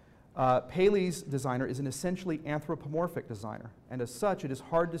 Paley's designer is an essentially anthropomorphic designer, and as such, it is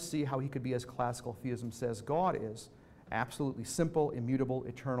hard to see how he could be as classical theism says God is, absolutely simple, immutable,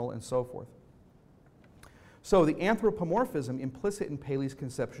 eternal, and so forth. So the anthropomorphism implicit in Paley's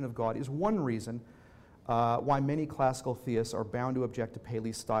conception of God is one reason why many classical theists are bound to object to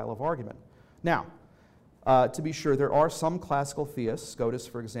Paley's style of argument. Now, to be sure, there are some classical theists, Scotus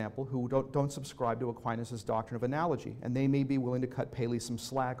for example, who don't subscribe to Aquinas' doctrine of analogy, and they may be willing to cut Paley some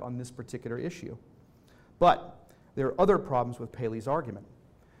slack on this particular issue. But there are other problems with Paley's argument.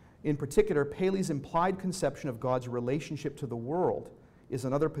 In particular, Paley's implied conception of God's relationship to the world is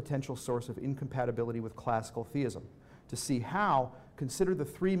another potential source of incompatibility with classical theism. To see how, consider the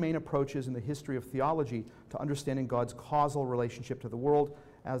three main approaches in the history of theology to understanding God's causal relationship to the world,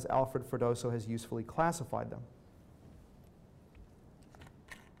 as Alfred Freddoso has usefully classified them.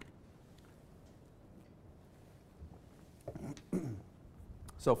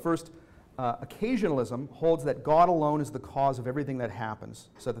 So first, occasionalism holds that God alone is the cause of everything that happens,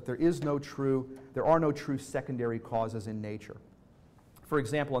 so that there are no true secondary causes in nature. For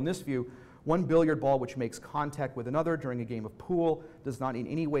example, in this view, one billiard ball which makes contact with another during a game of pool does not in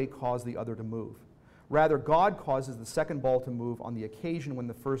any way cause the other to move. Rather, God causes the second ball to move on the occasion when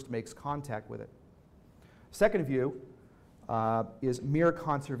the first makes contact with it. Second view is mere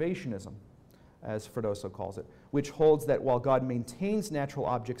conservationism, as Freddoso calls it, which holds that while God maintains natural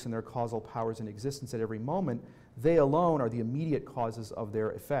objects and their causal powers in existence at every moment, they alone are the immediate causes of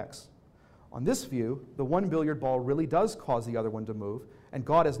their effects. On this view, the one billiard ball really does cause the other one to move, and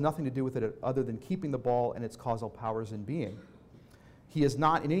God has nothing to do with it other than keeping the ball and its causal powers in being. He is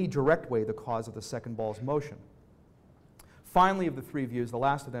not in any direct way the cause of the second ball's motion. Finally, of the three views, the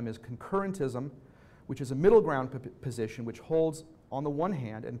last of them is concurrentism, which is a middle ground position which holds, on the one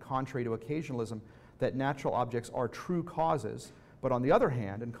hand, and contrary to occasionalism, that natural objects are true causes, but on the other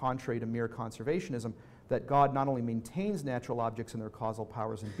hand, and contrary to mere conservationism, that God not only maintains natural objects and their causal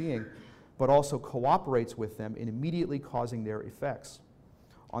powers in being, but also cooperates with them in immediately causing their effects.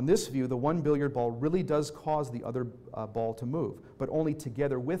 On this view, the one billiard ball really does cause the other ball to move, but only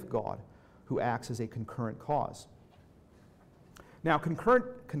together with God, who acts as a concurrent cause. Now,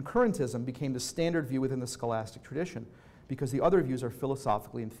 concurrentism became the standard view within the scholastic tradition because the other views are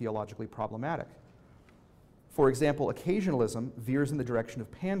philosophically and theologically problematic. For example, occasionalism veers in the direction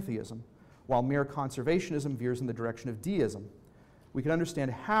of pantheism, while mere conservationism veers in the direction of deism. We can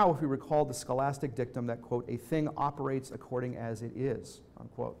understand how if we recall the scholastic dictum that, quote, a thing operates according as it is,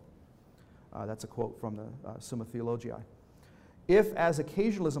 unquote. That's a quote from the Summa Theologiae. If, as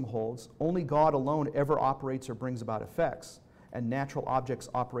occasionalism holds, only God alone ever operates or brings about effects, and natural objects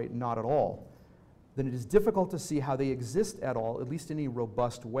operate not at all, then it is difficult to see how they exist at all, at least in a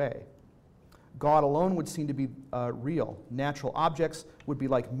robust way. God alone would seem to be real. Natural objects would be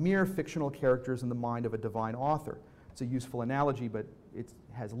like mere fictional characters in the mind of a divine author. It's a useful analogy, but it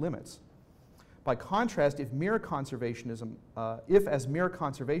has limits. By contrast, if as mere conservationism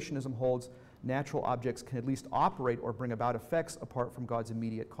holds, natural objects can at least operate or bring about effects apart from God's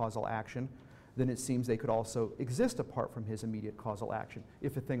immediate causal action, then it seems they could also exist apart from his immediate causal action,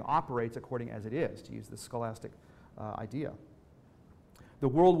 if a thing operates according as it is, to use the scholastic idea. The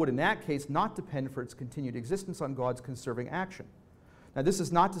world would in that case not depend for its continued existence on God's conserving action. Now, this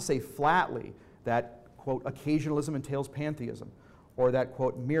is not to say flatly that, quote, occasionalism entails pantheism, or that,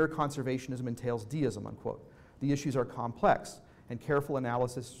 quote, mere conservationism entails deism, unquote. The issues are complex, and careful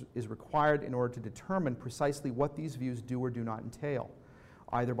analysis is required in order to determine precisely what these views do or do not entail,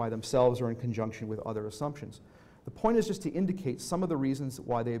 either by themselves or in conjunction with other assumptions. The point is just to indicate some of the reasons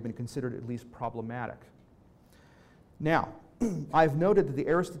why they have been considered at least problematic. Now, I've noted that the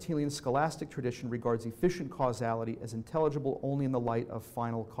Aristotelian scholastic tradition regards efficient causality as intelligible only in the light of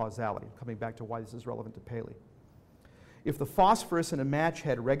final causality, coming back to why this is relevant to Paley. If the phosphorus in a match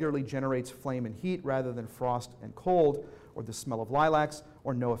head regularly generates flame and heat rather than frost and cold, or the smell of lilacs,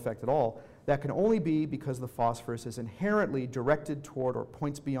 or no effect at all, that can only be because the phosphorus is inherently directed toward or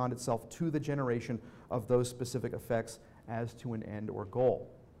points beyond itself to the generation of those specific effects as to an end or goal.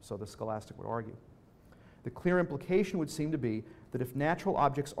 So the scholastic would argue. The clear implication would seem to be that if natural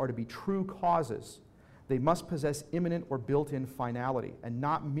objects are to be true causes, they must possess immanent or built-in finality, and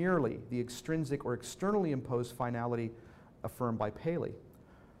not merely the extrinsic or externally imposed finality affirmed by Paley.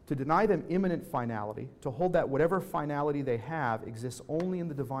 To deny them immanent finality, to hold that whatever finality they have exists only in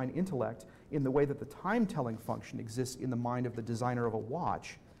the divine intellect in the way that the time-telling function exists in the mind of the designer of a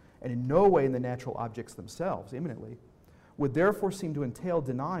watch, and in no way in the natural objects themselves, immanently, would therefore seem to entail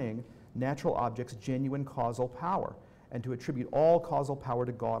denying natural objects genuine causal power, and to attribute all causal power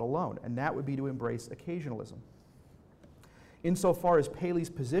to God alone, and that would be to embrace occasionalism. Insofar as Paley's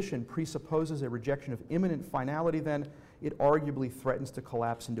position presupposes a rejection of immanent finality, then, it arguably threatens to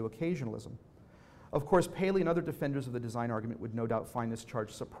collapse into occasionalism. Of course, Paley and other defenders of the design argument would no doubt find this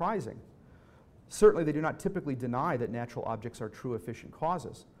charge surprising. Certainly, they do not typically deny that natural objects are true efficient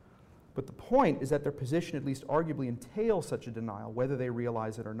causes. But the point is that their position at least arguably entails such a denial, whether they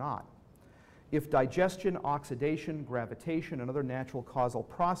realize it or not. If digestion, oxidation, gravitation, and other natural causal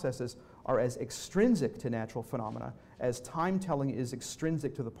processes are as extrinsic to natural phenomena as time-telling is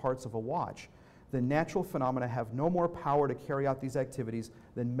extrinsic to the parts of a watch, then natural phenomena have no more power to carry out these activities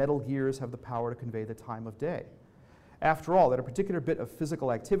than metal gears have the power to convey the time of day. After all, that a particular bit of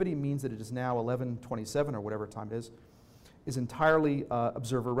physical activity means that it is now 11:27 or whatever time it is entirely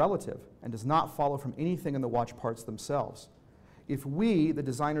observer relative and does not follow from anything in the watch parts themselves. If we, the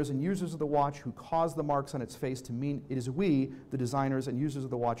designers and users of the watch, who cause the marks on its face to mean, it is we, the designers and users of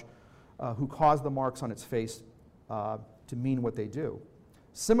the watch, who cause the marks on its face to mean what they do.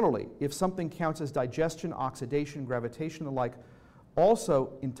 Similarly, if something counts as digestion, oxidation, gravitation, and the like,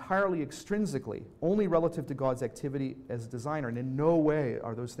 also entirely extrinsically, only relative to God's activity as a designer, and in no way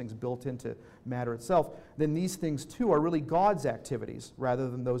are those things built into matter itself, then these things too are really God's activities rather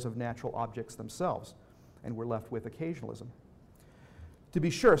than those of natural objects themselves, and we're left with occasionalism. To be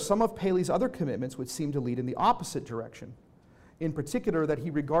sure, some of Paley's other commitments would seem to lead in the opposite direction. In particular, that he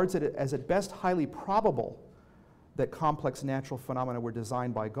regards it as at best highly probable that complex natural phenomena were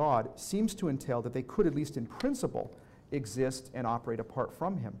designed by God seems to entail that they could, at least in principle, exist and operate apart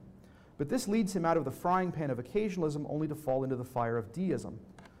from him. But this leads him out of the frying pan of occasionalism only to fall into the fire of deism,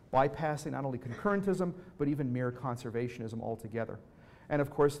 bypassing not only concurrentism, but even mere conservationism altogether. And of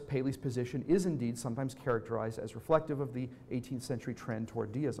course, Paley's position is indeed sometimes characterized as reflective of the 18th century trend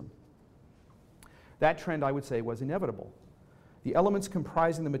toward deism. That trend, I would say, was inevitable. The elements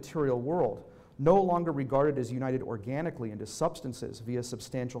comprising the material world, no longer regarded as united organically into substances via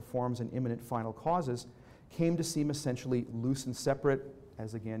substantial forms and immanent final causes, came to seem essentially loose and separate,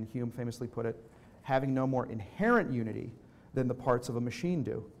 as again Hume famously put it, having no more inherent unity than the parts of a machine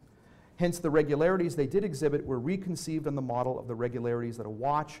do. Hence, the regularities they did exhibit were reconceived on the model of the regularities that a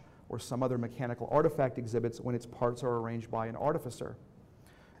watch or some other mechanical artifact exhibits when its parts are arranged by an artificer.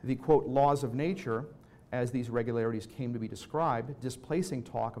 The, quote, laws of nature, as these regularities came to be described, displacing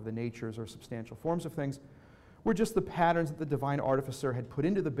talk of the natures or substantial forms of things, were just the patterns that the divine artificer had put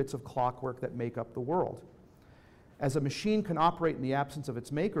into the bits of clockwork that make up the world. As a machine can operate in the absence of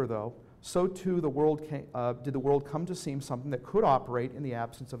its maker, though, so too did the world come to seem something that could operate in the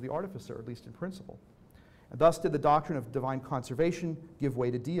absence of the artificer, at least in principle. And thus did the doctrine of divine conservation give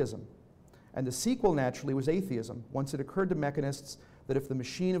way to deism. And the sequel, naturally, was atheism, once it occurred to mechanists that if the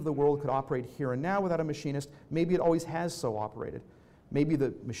machine of the world could operate here and now without a machinist, maybe it always has so operated. Maybe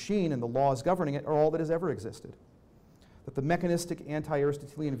the machine and the laws governing it are all that has ever existed. That the mechanistic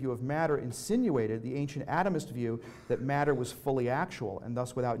anti-Aristotelian view of matter insinuated the ancient atomist view that matter was fully actual and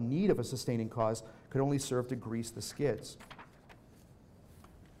thus without need of a sustaining cause could only serve to grease the skids.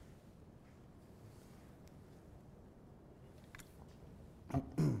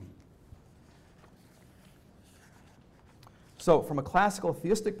 So, from a classical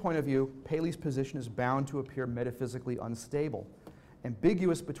theistic point of view, Paley's position is bound to appear metaphysically unstable,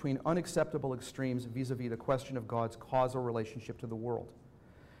 ambiguous between unacceptable extremes vis-a-vis the question of God's causal relationship to the world.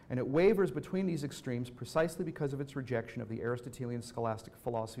 And it wavers between these extremes precisely because of its rejection of the Aristotelian scholastic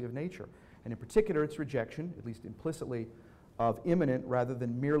philosophy of nature, and in particular its rejection, at least implicitly, of immanent rather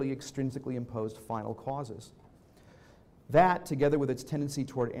than merely extrinsically imposed final causes. That, together with its tendency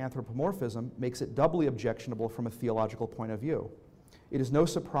toward anthropomorphism, makes it doubly objectionable from a theological point of view. It is no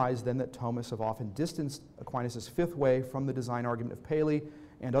surprise, then, that Thomists have often distanced Aquinas' fifth way from the design argument of Paley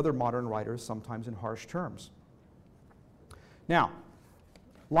and other modern writers, sometimes in harsh terms. Now,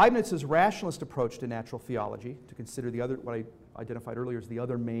 Leibniz's rationalist approach to natural theology, to consider the other, what I identified earlier as the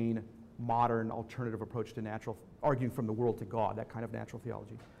other main modern alternative approach to natural, arguing from the world to God, that kind of natural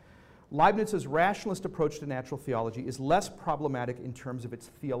theology. Leibniz's rationalist approach to natural theology is less problematic in terms of its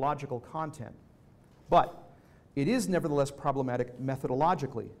theological content, but it is nevertheless problematic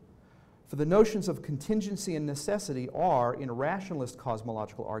methodologically, for the notions of contingency and necessity are, in rationalist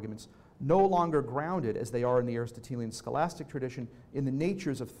cosmological arguments, no longer grounded, as they are in the Aristotelian scholastic tradition, in the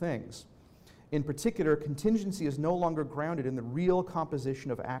natures of things. In particular, contingency is no longer grounded in the real composition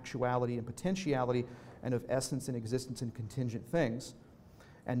of actuality and potentiality and of essence and existence in contingent things,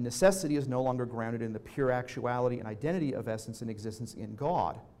 and necessity is no longer grounded in the pure actuality and identity of essence and existence in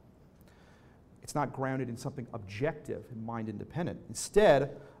God. It's not grounded in something objective and mind-independent.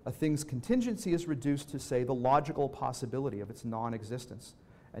 Instead, a thing's contingency is reduced to, say, the logical possibility of its non-existence,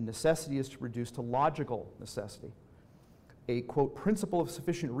 and necessity is reduced to logical necessity. A, quote, principle of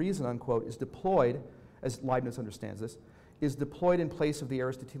sufficient reason, unquote, is deployed, as Leibniz understands this, is deployed in place of the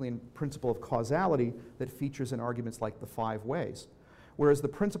Aristotelian principle of causality that features in arguments like the five ways. Whereas the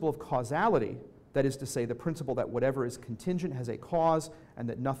principle of causality, that is to say, the principle that whatever is contingent has a cause and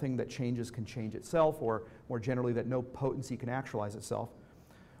that nothing that changes can change itself, or more generally, that no potency can actualize itself,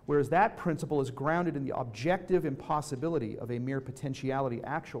 whereas that principle is grounded in the objective impossibility of a mere potentiality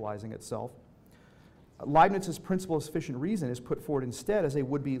actualizing itself, Leibniz's principle of sufficient reason is put forward instead as a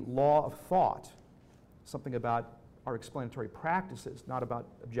would-be law of thought, something about our explanatory practices, not about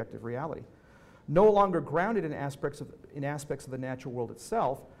objective reality. No longer grounded in aspects of the natural world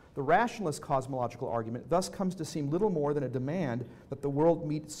itself, the rationalist cosmological argument thus comes to seem little more than a demand that the world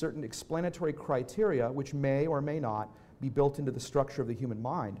meet certain explanatory criteria which may or may not be built into the structure of the human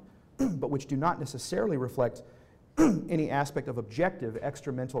mind, but which do not necessarily reflect any aspect of objective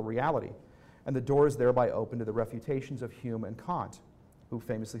extramental reality. And the door is thereby open to the refutations of Hume and Kant, who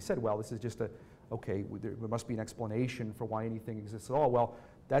famously said, well, this is just okay, there must be an explanation for why anything exists at all. Well,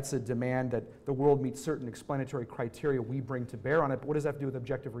 that's a demand that the world meets certain explanatory criteria we bring to bear on it, but what does that have to do with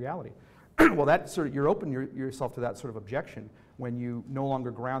objective reality? Well, that sort of, you're open yourself to that sort of objection when you no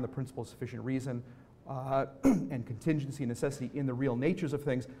longer ground the principle of sufficient reason and contingency and necessity in the real natures of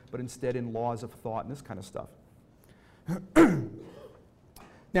things, but instead in laws of thought and this kind of stuff.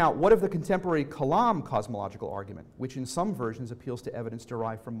 Now, what of the contemporary Kalam cosmological argument, which in some versions appeals to evidence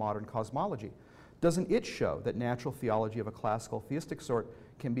derived from modern cosmology? Doesn't it show that natural theology of a classical theistic sort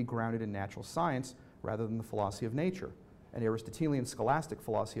can be grounded in natural science rather than the philosophy of nature, an Aristotelian scholastic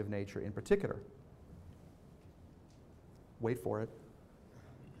philosophy of nature in particular? Wait for it.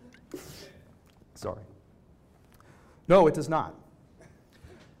 Sorry. No, it does not.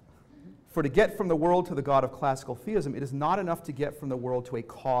 For to get from the world to the God of classical theism, it is not enough to get from the world to a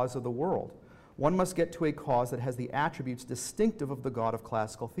cause of the world. One must get to a cause that has the attributes distinctive of the God of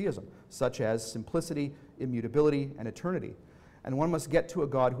classical theism, such as simplicity, immutability, and eternity. And one must get to a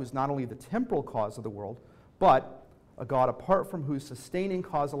God who is not only the temporal cause of the world, but a God apart from whose sustaining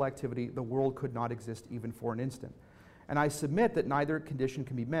causal activity the world could not exist even for an instant. And I submit that neither condition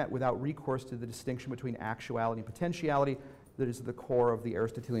can be met without recourse to the distinction between actuality and potentiality that is at the core of the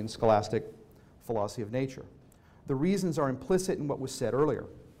Aristotelian scholastic philosophy of nature. The reasons are implicit in what was said earlier.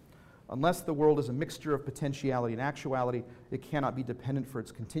 Unless the world is a mixture of potentiality and actuality, it cannot be dependent for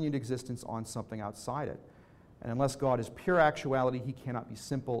its continued existence on something outside it. And unless God is pure actuality, he cannot be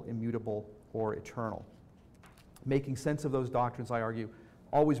simple, immutable, or eternal. Making sense of those doctrines, I argue,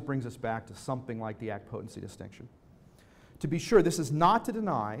 always brings us back to something like the act-potency distinction. To be sure, this is not to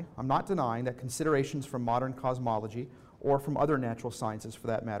deny, I'm not denying that considerations from modern cosmology, or from other natural sciences for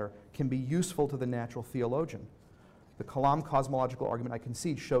that matter, can be useful to the natural theologian. The Kalam cosmological argument, I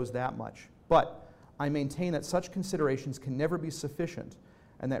concede, shows that much. But I maintain that such considerations can never be sufficient,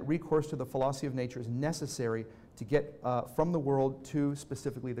 and that recourse to the philosophy of nature is necessary to get from the world to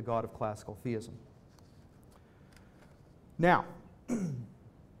specifically the God of classical theism. Now,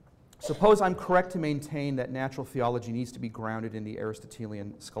 suppose I'm correct to maintain that natural theology needs to be grounded in the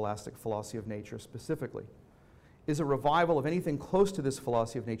Aristotelian scholastic philosophy of nature specifically. Is a revival of anything close to this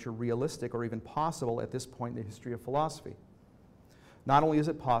philosophy of nature realistic or even possible at this point in the history of philosophy? Not only is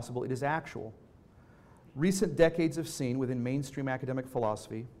it possible, it is actual. Recent decades have seen within mainstream academic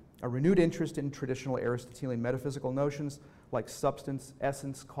philosophy a renewed interest in traditional Aristotelian metaphysical notions like substance,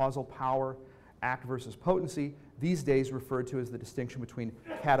 essence, causal power, act versus potency, these days referred to as the distinction between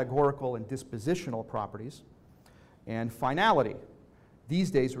categorical and dispositional properties, and finality, these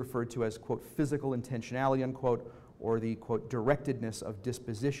days referred to as, quote, physical intentionality, unquote, or the, quote, directedness of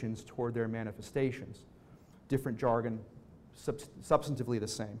dispositions toward their manifestations. Different jargon, substantively the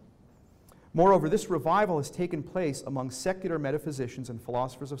same. Moreover, this revival has taken place among secular metaphysicians and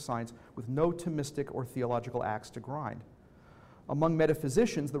philosophers of science with no Thomistic or theological axe to grind. Among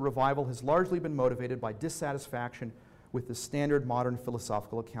metaphysicians, the revival has largely been motivated by dissatisfaction with the standard modern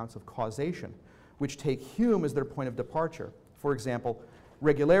philosophical accounts of causation, which take Hume as their point of departure. For example,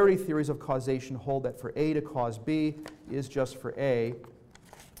 regularity theories of causation hold that for A to cause B is just for A.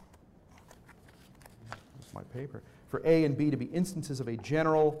 That's my paper. For A and B to be instances of a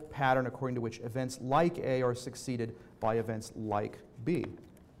general pattern according to which events like A are succeeded by events like B.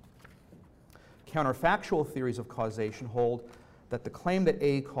 Counterfactual theories of causation hold that the claim that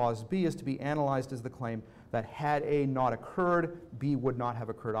A caused B is to be analyzed as the claim that had A not occurred, B would not have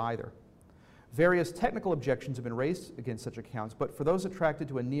occurred either. Various technical objections have been raised against such accounts, but for those attracted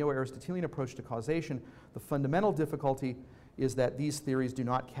to a neo-Aristotelian approach to causation, the fundamental difficulty is that these theories do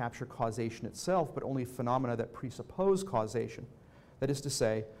not capture causation itself, but only phenomena that presuppose causation. That is to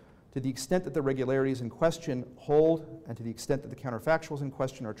say, To the extent that the regularities in question hold, and to the extent that the counterfactuals in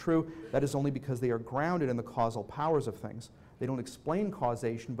question are true, that is only because they are grounded in the causal powers of things. They don't explain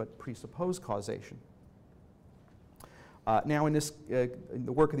causation, but presuppose causation. Now, in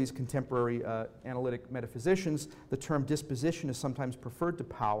the work of these contemporary analytic metaphysicians, the term disposition is sometimes preferred to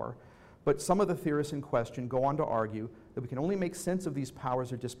power, but some of the theorists in question go on to argue that we can only make sense of these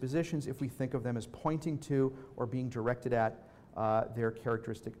powers or dispositions if we think of them as pointing to or being directed at their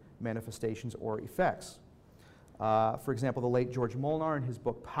characteristic manifestations or effects. For example, the late George Molnar, in his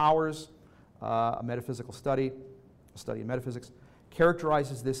book Powers, a metaphysical study, a study in metaphysics,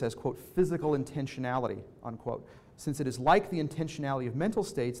 characterizes this as, quote, physical intentionality, unquote, since it is like the intentionality of mental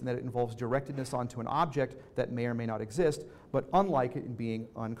states in that it involves directedness onto an object that may or may not exist, but unlike it in being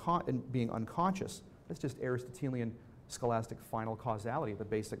unconscious. That's just Aristotelian scholastic final causality, the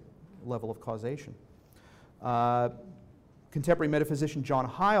basic level of causation. Contemporary metaphysician John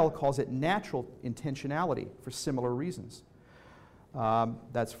Heil calls it natural intentionality for similar reasons.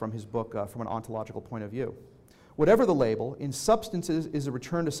 That's from his book, From an Ontological Point of View. Whatever the label, in substance is a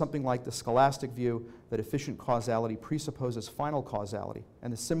return to something like the scholastic view that efficient causality presupposes final causality,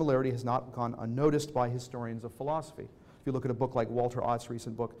 and the similarity has not gone unnoticed by historians of philosophy. If you look at a book like Walter Ott's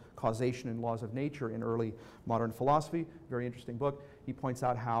recent book, Causation and Laws of Nature in Early Modern Philosophy, very interesting book, he points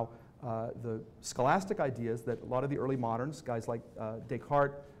out how the scholastic ideas that a lot of the early moderns, guys like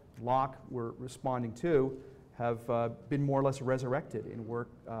Descartes, Locke, were responding to, have been more or less resurrected in work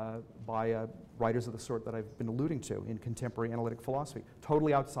by writers of the sort that I've been alluding to in contemporary analytic philosophy,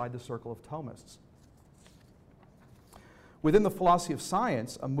 totally outside the circle of Thomists. Within the philosophy of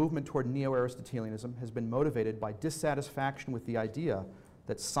science, a movement toward neo-Aristotelianism has been motivated by dissatisfaction with the idea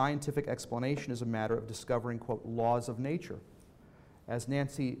that scientific explanation is a matter of discovering, quote, laws of nature. As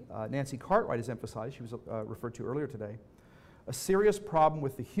Nancy Cartwright has emphasized, she was referred to earlier today, a serious problem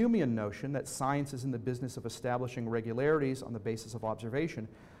with the Humean notion that science is in the business of establishing regularities on the basis of observation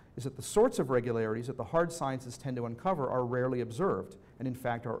is that the sorts of regularities that the hard sciences tend to uncover are rarely observed, and in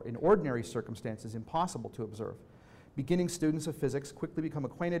fact are in ordinary circumstances impossible to observe. Beginning students of physics quickly become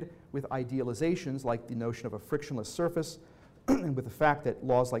acquainted with idealizations like the notion of a frictionless surface and with the fact that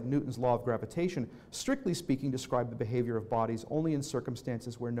laws like Newton's law of gravitation, strictly speaking, describe the behavior of bodies only in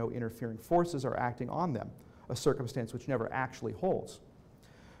circumstances where no interfering forces are acting on them, a circumstance which never actually holds.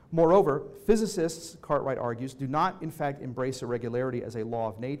 Moreover, physicists, Cartwright argues, do not in fact embrace irregularity as a law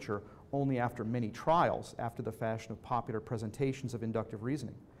of nature only after many trials, after the fashion of popular presentations of inductive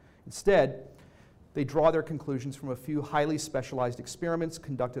reasoning. Instead, they draw their conclusions from a few highly specialized experiments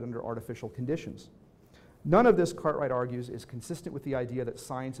conducted under artificial conditions. None of this, Cartwright argues, is consistent with the idea that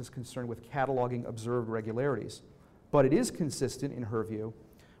science is concerned with cataloging observed regularities, but it is consistent, in her view,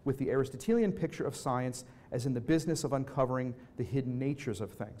 with the Aristotelian picture of science as in the business of uncovering the hidden natures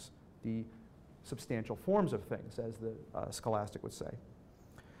of things, the substantial forms of things, as the scholastic would say.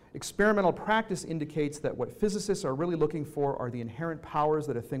 Experimental practice indicates that what physicists are really looking for are the inherent powers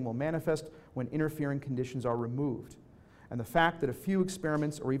that a thing will manifest when interfering conditions are removed. And the fact that a few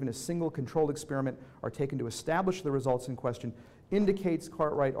experiments or even a single controlled experiment are taken to establish the results in question indicates,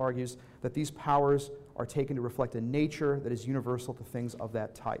 Cartwright argues, that these powers are taken to reflect a nature that is universal to things of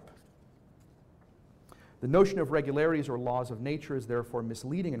that type. The notion of regularities or laws of nature is therefore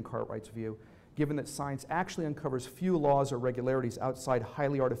misleading in Cartwright's view, given that science actually uncovers few laws or regularities outside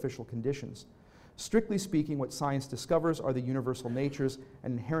highly artificial conditions. Strictly speaking, what science discovers are the universal natures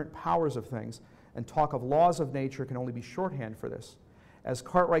and inherent powers of things, and talk of laws of nature can only be shorthand for this. As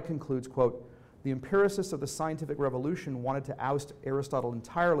Cartwright concludes, quote, the empiricists of the scientific revolution wanted to oust Aristotle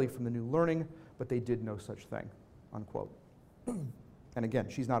entirely from the new learning, but they did no such thing, unquote. And again,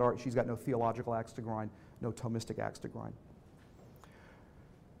 she's got no theological axe to grind, no Thomistic axe to grind.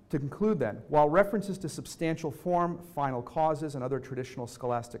 To conclude then, while references to substantial form, final causes, and other traditional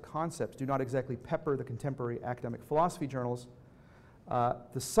scholastic concepts do not exactly pepper the contemporary academic philosophy journals,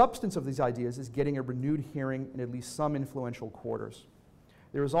 the substance of these ideas is getting a renewed hearing in at least some influential quarters.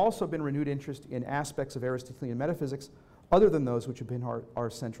 There has also been renewed interest in aspects of Aristotelian metaphysics other than those which have been our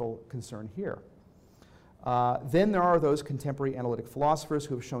central concern here. Then there are those contemporary analytic philosophers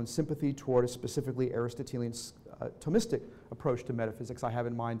who have shown sympathy toward a specifically Aristotelian Thomistic approach to metaphysics. I have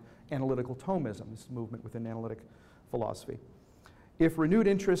in mind analytical Thomism, this movement within analytic philosophy. If renewed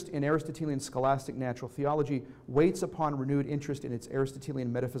interest in Aristotelian scholastic natural theology waits upon renewed interest in its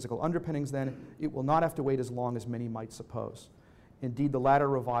Aristotelian metaphysical underpinnings, then it will not have to wait as long as many might suppose. Indeed, the latter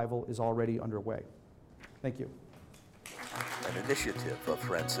revival is already underway. Thank you. An initiative of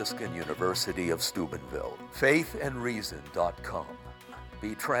Franciscan University of Steubenville. Faithandreason.com.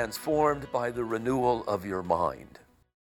 Be transformed by the renewal of your mind.